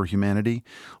Habitat for Humanity.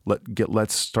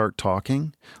 Let's start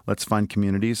talking. Let's find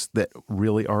communities that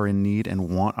really are in need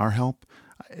and want our help.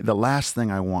 The last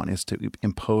thing I want is to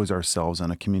impose ourselves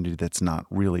on a community that's not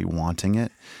really wanting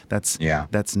it. That's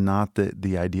not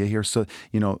the idea here. So,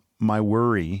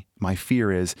 my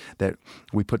fear is that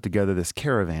we put together this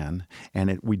caravan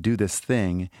and we do this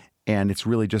thing and it's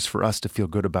really just for us to feel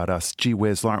good about us. Gee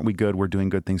whiz, aren't we good? We're doing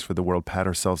good things for the world. Pat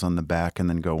ourselves on the back and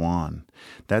then go on.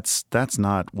 That's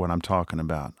not what I'm talking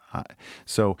about.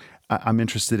 So I'm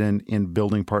interested in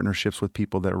building partnerships with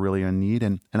people that are really in need.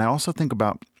 And I also think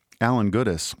about Alan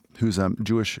Goodis, who's a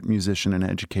Jewish musician and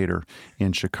educator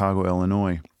in Chicago,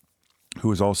 Illinois,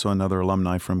 who is also another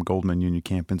alumni from Goldman Union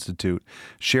Camp Institute. I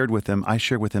shared with him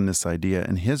this idea,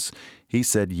 and he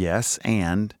said yes,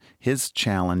 and his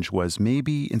challenge was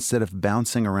maybe instead of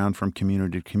bouncing around from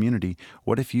community to community,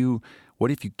 what if you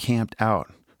camped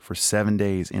out for 7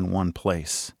 days in one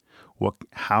place?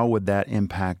 How would that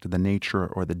impact the nature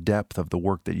or the depth of the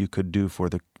work that you could do for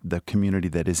the community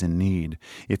that is in need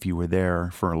if you were there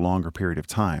for a longer period of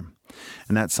time?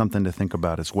 And that's something to think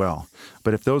about as well.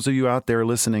 But if those of you out there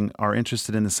listening are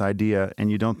interested in this idea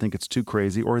and you don't think it's too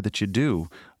crazy, or that you do,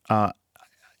 I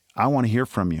want to hear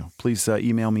from you. Please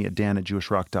email me at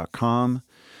dan@jewishrock.com.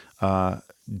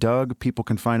 Doug, people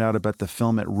can find out about the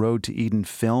film at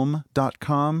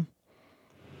roadtoedenfilm.com.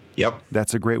 Yep.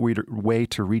 That's a great way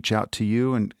to reach out to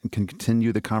you and can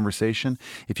continue the conversation.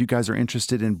 If you guys are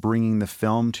interested in bringing the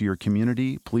film to your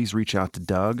community, please reach out to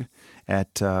Doug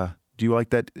at, do you like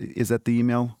that? Is that the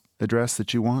email address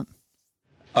that you want?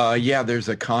 Yeah, there's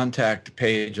a contact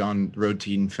page on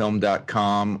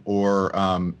roadtoedenfilm.com, or,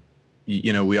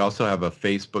 we also have a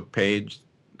Facebook page,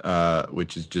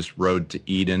 which is just Road to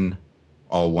Eden,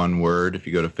 all one word. If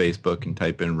you go to Facebook and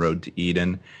type in Road to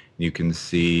Eden, you can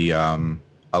see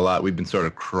a lot. We've been sort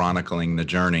of chronicling the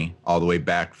journey all the way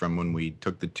back from when we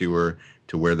took the tour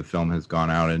to where the film has gone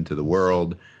out into the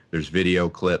world. There's video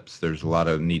clips. There's a lot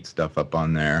of neat stuff up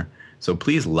on there. So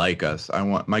please like us.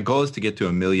 My goal is to get to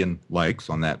 1 million likes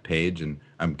on that page, and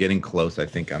I'm getting close. I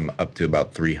think I'm up to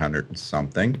about 300 and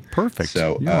something. Perfect.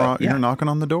 So you're knocking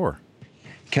on the door.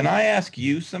 Can I ask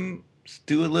you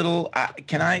do a little,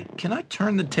 can I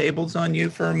turn the tables on you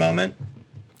for a moment?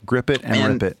 Grip it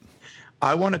and rip it.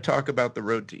 I want to talk about the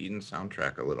Road to Eden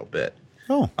soundtrack a little bit.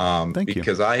 Oh, thank you.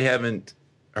 Because I haven't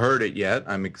heard it yet.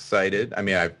 I'm excited. I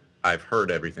mean, I've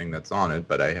heard everything that's on it,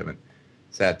 but I haven't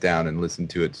sat down and listened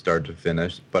to it start to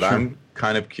finish. But Sure. I'm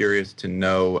kind of curious to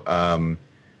know,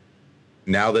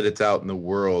 now that it's out in the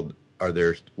world,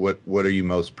 what are you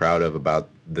most proud of about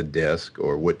the disc,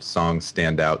 or which songs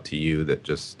stand out to you that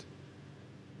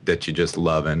you just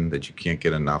love and that you can't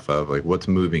get enough of? Like, what's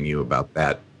moving you about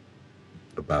the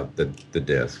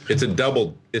disc? It's a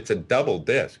double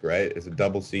disc, right? It's a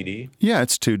double CD. Yeah,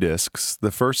 it's 2 discs.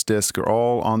 The first disc are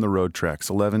all on the road tracks,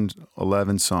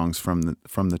 11 songs from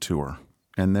the tour,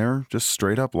 and they're just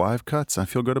straight up live cuts. I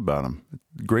feel good about them.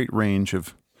 Great range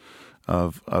of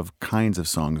kinds of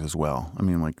songs as well. I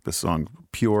mean, like the song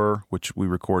 "Pure," which we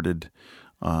recorded.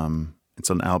 It's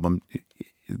an album.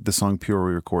 The song "Pure"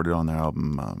 we recorded on their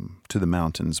album "To the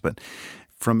Mountains," but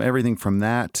from everything from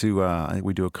that to I think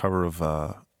we do a cover of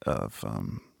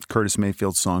Curtis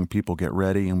Mayfield's song "People Get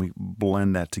Ready," and we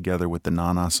blend that together with the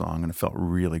Nana song, and it felt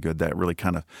really good. That really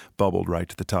kind of bubbled right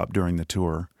to the top during the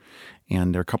tour.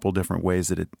 And there are a couple different ways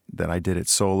that I did it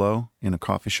solo in a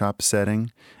coffee shop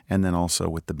setting, and then also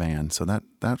with the band. So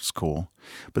that's cool.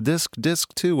 But disc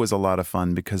 2 was a lot of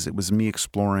fun because it was me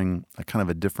exploring a kind of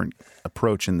a different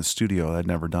approach in the studio that I'd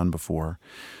never done before.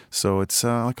 So it's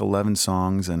like 11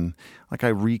 songs, and like I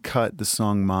recut the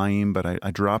song Mayim, but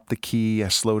I dropped the key, I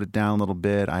slowed it down a little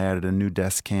bit, I added a new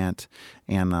descant,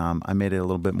 and I made it a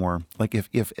little bit more like if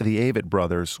the Avett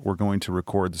Brothers were going to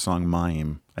record the song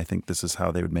Mayim, I think this is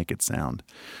how they would make it sound.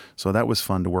 So that was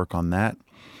fun to work on that.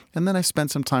 And then I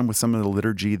spent some time with some of the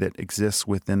liturgy that exists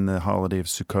within the holiday of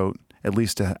Sukkot. At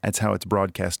least that's how it's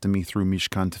broadcast to me through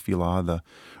Mishkan Tefillah,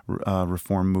 the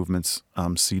Reform Movement's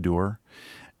Siddur.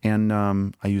 And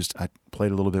I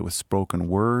played a little bit with spoken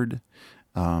word,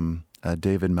 a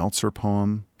David Meltzer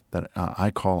poem that I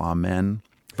call Amen.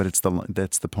 But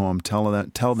that's the poem,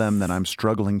 tell them that I'm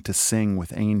struggling to sing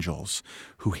with angels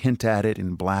who hint at it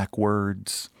in black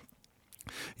words,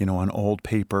 on old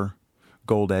paper,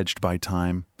 gold-edged by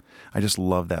time. I just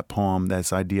love that poem,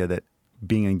 this idea that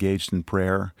being engaged in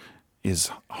prayer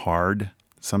is hard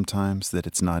sometimes, that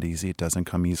it's not easy, it doesn't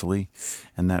come easily,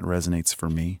 and that resonates for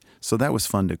me. So that was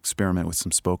fun to experiment with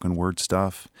some spoken word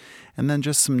stuff. And then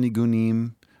just some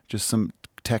nigunim, just some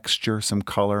texture, some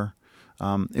color.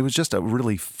 It was just a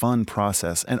really fun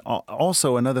process. And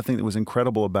also another thing that was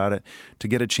incredible about it, to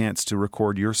get a chance to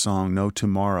record your song, No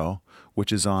Tomorrow,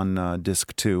 which is on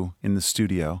disc 2 in the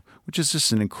studio, which is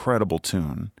just an incredible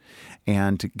tune.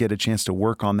 And to get a chance to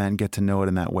work on that and get to know it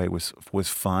in that way was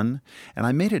fun. And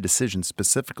I made a decision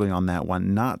specifically on that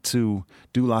one not to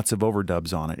do lots of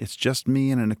overdubs on it. It's just me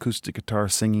and an acoustic guitar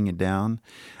singing it down.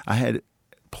 I had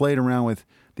played around with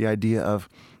the idea of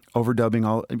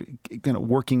overdubbing,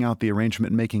 working out the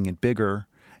arrangement, making it bigger.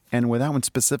 And with that one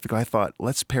specifically, I thought,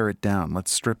 let's pare it down,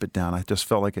 let's strip it down. I just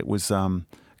felt like it was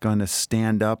going to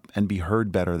stand up and be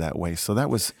heard better that way. So that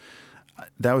was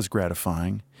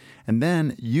gratifying. And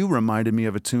then you reminded me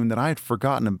of a tune that I had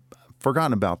forgotten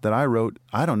about that I wrote,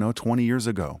 20 years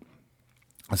ago.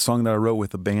 A song that I wrote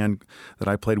with a band that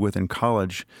I played with in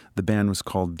college. The band was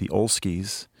called the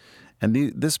Olskies. And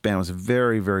this band was a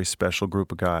very, very special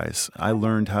group of guys. I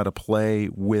learned how to play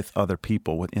with other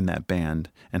people within that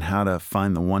band and how to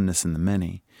find the oneness in the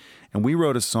many. And we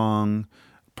wrote a song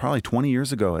probably 20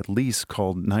 years ago at least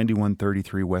called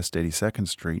 9133 West 82nd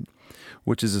Street,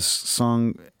 which is a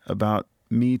song about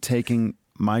me taking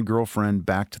my girlfriend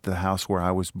back to the house where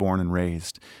I was born and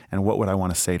raised, and what would I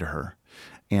want to say to her.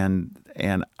 And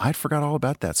I'd forgot all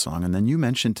about that song. And then you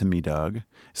mentioned to me, Doug,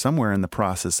 somewhere in the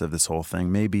process of this whole thing,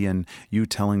 maybe in you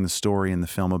telling the story in the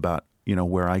film about,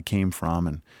 where I came from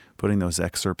and putting those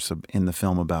excerpts in the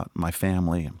film about my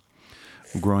family and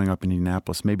growing up in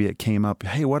Indianapolis, maybe it came up,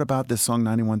 hey, what about this song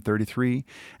 9133?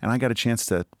 And I got a chance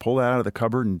to pull that out of the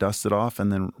cupboard and dust it off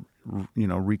and then,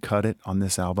 recut it on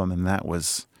this album. And that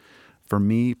was, for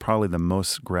me, probably the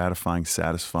most gratifying,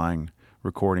 satisfying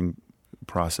recording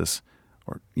process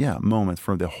moment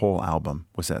for the whole album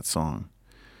was that song.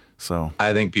 So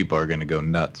I think people are going to go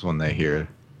nuts when they hear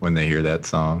that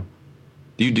song.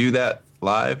 Do you do that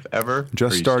live ever?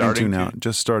 Just starting to now.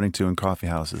 Just starting to in coffee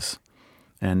houses,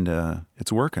 and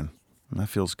it's working. And that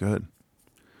feels good.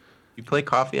 You play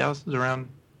coffee houses around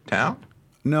town?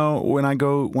 No, when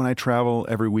I travel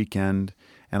every weekend,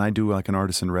 and I do like an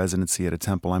artist in residency at a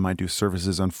temple, I might do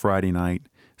services on Friday night,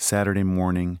 Saturday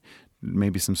morning,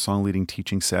 maybe some song leading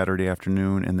teaching Saturday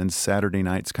afternoon, and then Saturday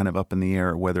night's kind of up in the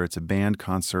air, whether it's a band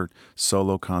concert,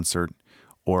 solo concert,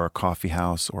 or a coffee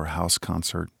house or a house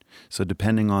concert. So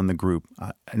depending on the group.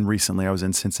 And recently I was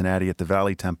in Cincinnati at the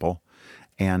Valley Temple,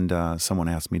 And someone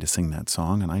asked me to sing that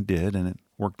song, and I did, and it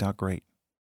worked out great.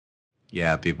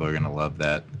 Yeah, people are going to love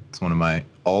that. It's one of my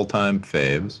all-time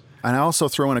faves. And I also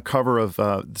throw in a cover of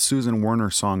the Susan Werner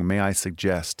song, May I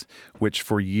Suggest, which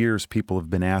for years people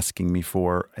have been asking me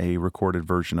for a recorded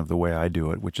version of the way I do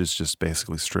it, which is just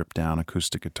basically stripped down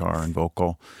acoustic guitar and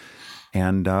vocal.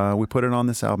 And we put it on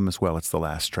this album as well. It's the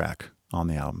last track on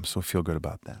the album, so feel good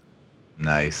about that.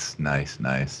 Nice.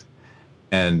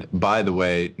 And by the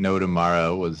way, No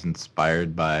Tomorrow was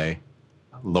inspired by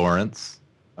Lawrence,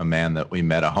 a man that we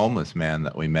met, a homeless man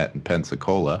that we met in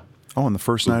Pensacola. Oh, on the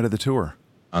first night of the tour.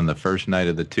 On the first night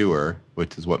of the tour,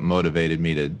 which is what motivated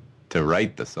me to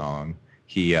write the song.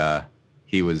 He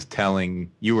was telling,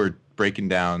 you were breaking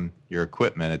down your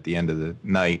equipment at the end of the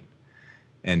night,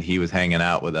 and he was hanging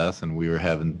out with us, and we were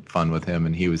having fun with him,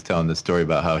 and he was telling the story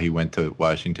about how he went to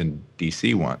Washington,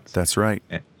 D.C. once. That's right.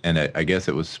 And I guess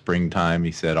it was springtime.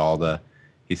 He said all the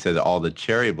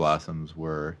cherry blossoms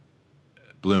were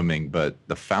blooming, but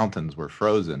the fountains were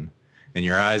frozen. And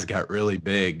your eyes got really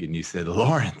big, and you said,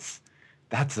 Lawrence,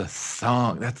 that's a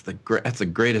song. That's the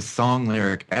greatest song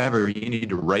lyric ever. You need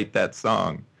to write that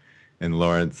song. And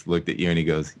Lawrence looked at you and he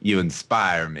goes, you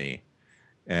inspire me.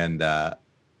 And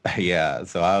yeah,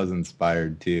 so I was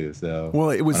inspired too. So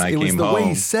well, it was the way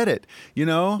he said it, you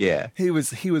know? Yeah. He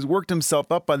was worked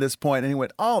himself up by this point, and he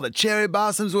went, "Oh, the cherry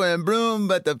blossoms were in bloom,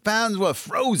 but the fountains were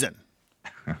frozen."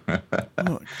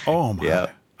 Oh my!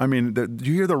 Yeah. I mean, do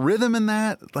you hear the rhythm in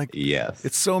that? Like, yes,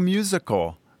 it's so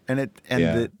musical, and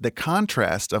the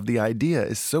contrast of the idea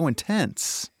is so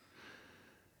intense.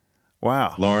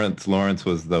 Wow. Lawrence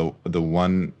was the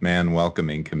one man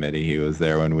welcoming committee. He was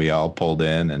there when we all pulled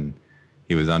in, and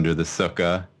he was under the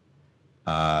sukkah,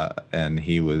 and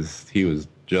he was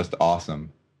just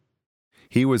awesome.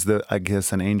 He was I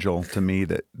guess, an angel to me.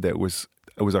 It was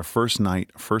our first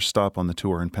stop on the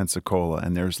tour in Pensacola,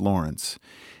 and there's Lawrence,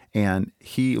 and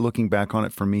he, looking back on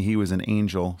it, for me, he was an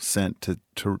angel sent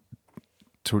to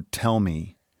tell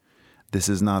me, this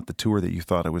is not the tour that you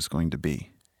thought it was going to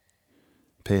be.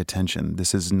 Pay attention.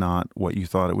 This is not what you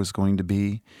thought it was going to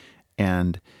be,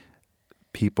 and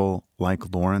people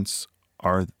like Lawrence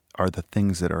are the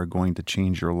things that are going to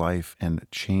change your life and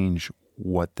change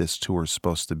what this tour is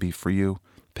supposed to be for you.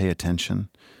 Pay attention.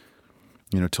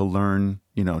 To learn,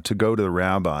 to go to the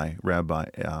rabbi,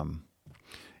 I'm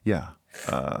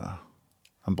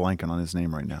blanking on his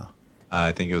name right now.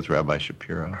 I think it was Rabbi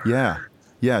Shapiro.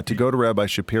 Yeah, to go to Rabbi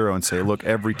Shapiro and say, look,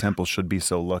 every temple should be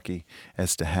so lucky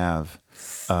as to have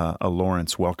a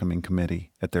Lawrence welcoming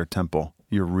committee at their temple.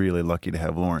 You're really lucky to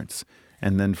have Lawrence.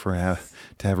 And then to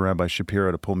have Rabbi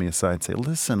Shapiro to pull me aside and say,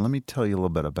 listen, let me tell you a little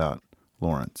bit about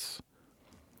Lawrence.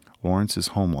 Lawrence is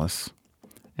homeless,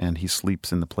 and he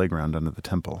sleeps in the playground under the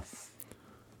temple.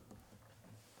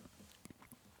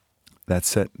 That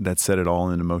set it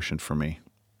all into motion for me.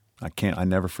 I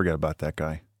never forget about that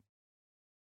guy.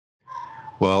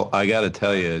 Well, I got to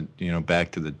tell you, back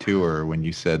to the tour, when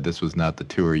you said this was not the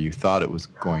tour you thought it was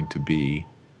going to be,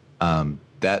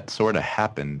 that sort of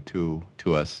happened to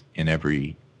us in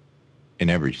every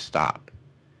stop.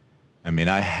 I mean,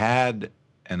 I had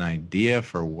an idea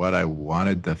for what I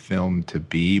wanted the film to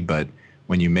be, but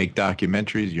when you make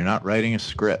documentaries, you're not writing a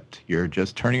script. You're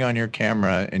just turning on your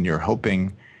camera and you're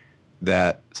hoping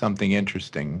that something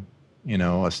interesting,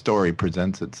 a story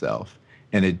presents itself.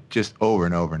 And it just over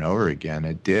and over and over again,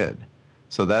 it did.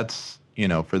 So that's,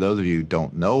 for those of you who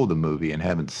don't know the movie and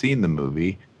haven't seen the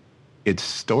movie, it's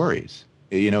stories.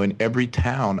 In every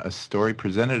town, a story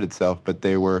presented itself, but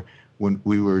when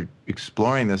we were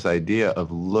exploring this idea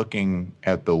of looking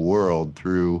at the world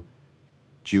through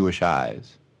Jewish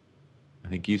eyes. I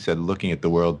think you said looking at the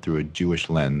world through a Jewish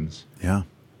lens. Yeah.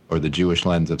 Or the Jewish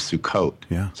lens of Sukkot.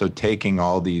 Yeah. So taking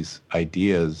all these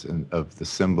ideas of the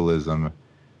symbolism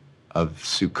of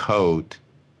Sukkot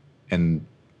and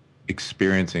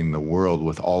experiencing the world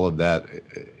with all of that,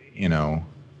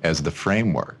 as the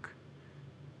framework.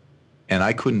 And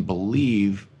I couldn't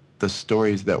believe the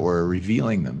stories that were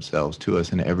revealing themselves to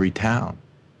us in every town.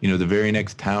 The very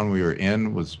next town we were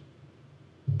in was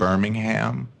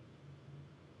Birmingham,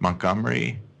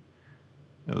 Montgomery.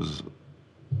 Was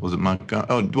it Montgomery?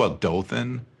 Oh, well,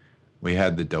 Dothan. We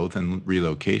had the Dothan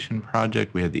relocation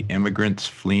project. We had the immigrants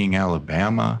fleeing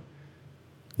Alabama.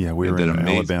 Yeah, we were in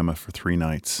Alabama for 3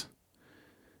 nights.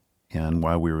 And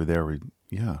while we were there, we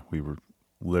were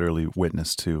literally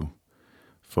witness to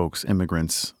folks,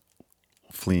 immigrants,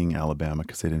 fleeing Alabama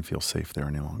because they didn't feel safe there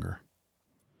any longer.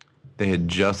 They had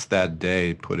just that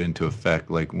day put into effect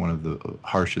like one of the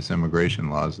harshest immigration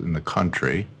laws in the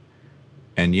country.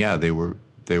 And yeah, they were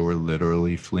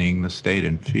literally fleeing the state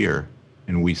in fear.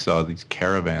 And we saw these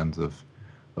caravans of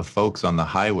of folks on the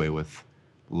highway with,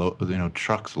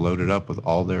 trucks loaded up with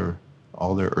all their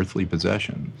earthly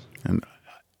possessions. And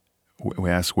we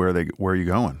asked where are you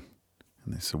going?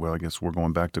 And they said, well, I guess we're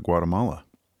going back to Guatemala.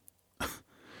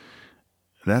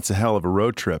 That's a hell of a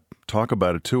road trip. Talk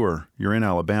about a tour. You're in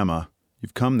Alabama.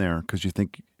 You've come there because you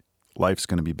think life's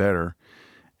going to be better.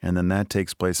 And then that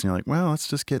takes place and you're like, well, let's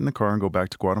just get in the car and go back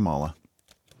to Guatemala.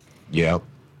 Yep.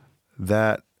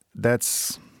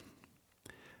 That's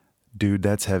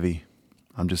heavy.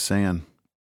 I'm just saying.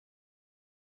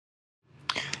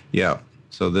 Yeah.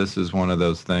 So this is one of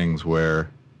those things where,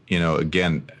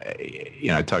 again,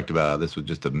 I talked about how this was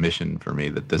just a mission for me,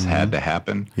 that this had to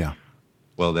happen. Yeah.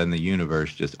 Well, then the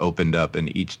universe just opened up,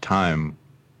 and each time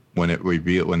when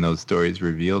those stories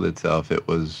revealed itself, it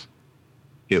was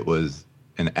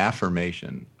an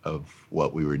affirmation of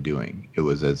what we were doing. It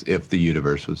was as if the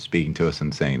universe was speaking to us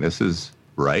and saying, this is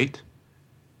right,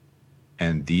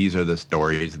 and these are the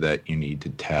stories that you need to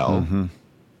tell,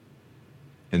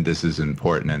 and this is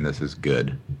important, and this is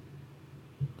good.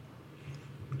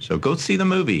 So go see the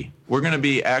movie. We're going to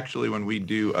be actually, when we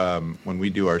do our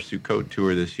Sukkot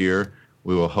tour this year,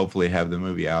 we will hopefully have the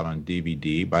movie out on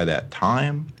DVD by that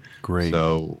time. Great.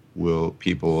 So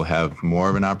people will have more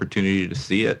of an opportunity to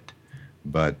see it.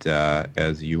 But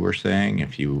as you were saying,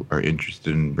 if you are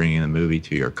interested in bringing the movie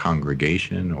to your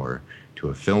congregation or to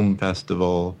a film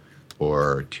festival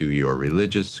or to your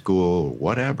religious school,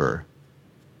 whatever,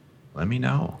 let me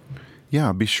know.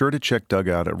 Yeah, be sure to check Doug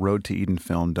out at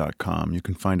roadtoedenfilm.com. You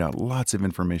can find out lots of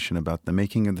information about the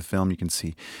making of the film. You can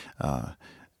see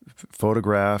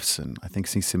photographs and I think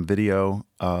see some video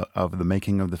of the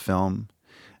making of the film.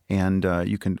 And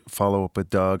you can follow up with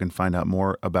Doug and find out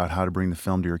more about how to bring the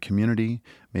film to your community.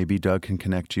 Maybe Doug can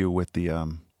connect you with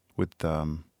the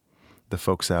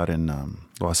folks out in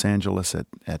Los Angeles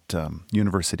at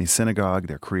University Synagogue.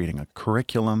 They're creating a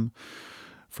curriculum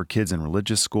for kids in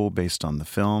religious school based on the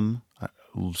film.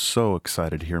 I'm so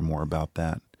excited to hear more about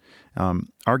that.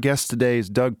 Our guest today is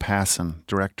Doug Passon,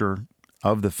 director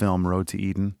of the film Road to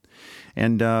Eden.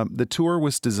 And the tour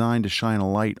was designed to shine a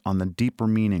light on the deeper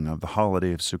meaning of the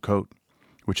holiday of Sukkot,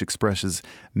 which expresses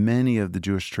many of the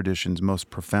Jewish tradition's most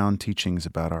profound teachings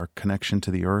about our connection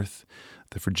to the earth,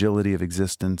 the fragility of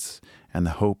existence, and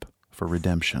the hope for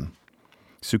redemption.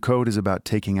 Sukkot is about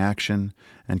taking action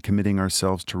and committing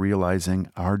ourselves to realizing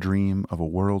our dream of a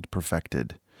world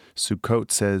perfected.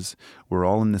 Sukkot says we're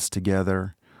all in this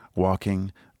together,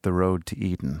 walking the road to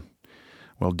Eden.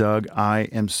 Well, Doug, I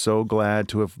am so glad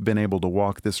to have been able to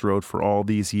walk this road for all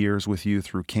these years with you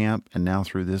through camp and now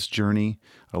through this journey.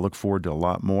 I look forward to a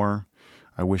lot more.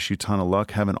 I wish you a ton of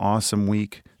luck. Have an awesome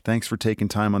week. Thanks for taking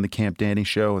time on the Camp Danny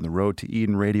Show and the Road to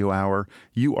Eden Radio Hour.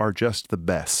 You are just the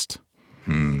best.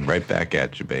 Right back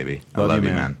at you, baby. I love you,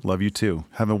 man. Love you too.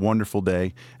 Have a wonderful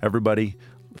day. Everybody,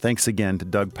 thanks again to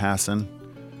Doug Passon.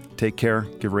 Take care.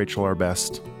 Give Rachel our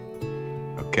best.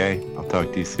 Okay. I'll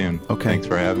talk to you soon. Okay. Thanks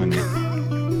for having me.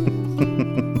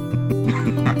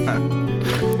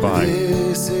 Bye.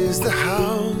 This is the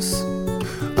house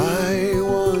I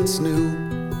once knew,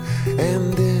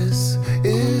 and this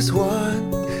is what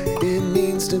it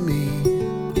means to me.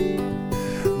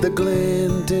 The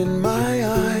glint in my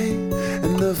eye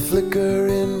and the flicker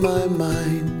in my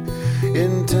mind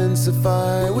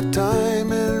intensify with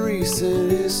time and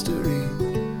recent history.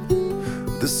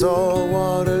 The salt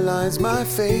water lines my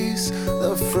face,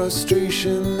 the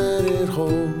frustration that it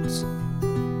holds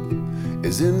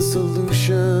is in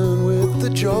solution with the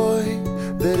joy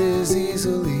that is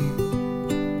easily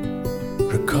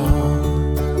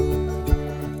recalled.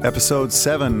 Episode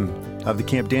 7 of the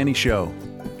Camp Danny Show,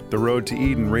 the Road to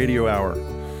Eden Radio Hour.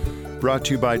 Brought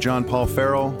to you by John Paul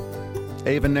Farrell,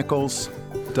 Ava Nichols,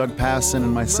 Doug Passon,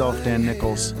 and myself, Dan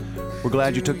Nichols. We're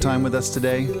glad you took time with us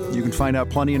today. You can find out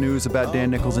plenty of news about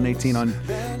Dan Nichols and 18 on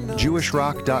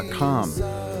JewishRock.com.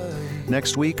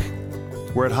 Next week,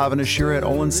 we're at Havana Shira at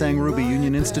Olin Sang Ruby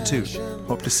Union Institute.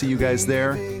 Hope to see you guys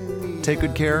there. Take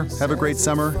good care. Have a great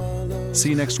summer. See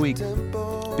you next week.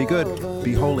 Be good.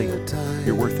 Be holy.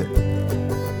 You're worth it.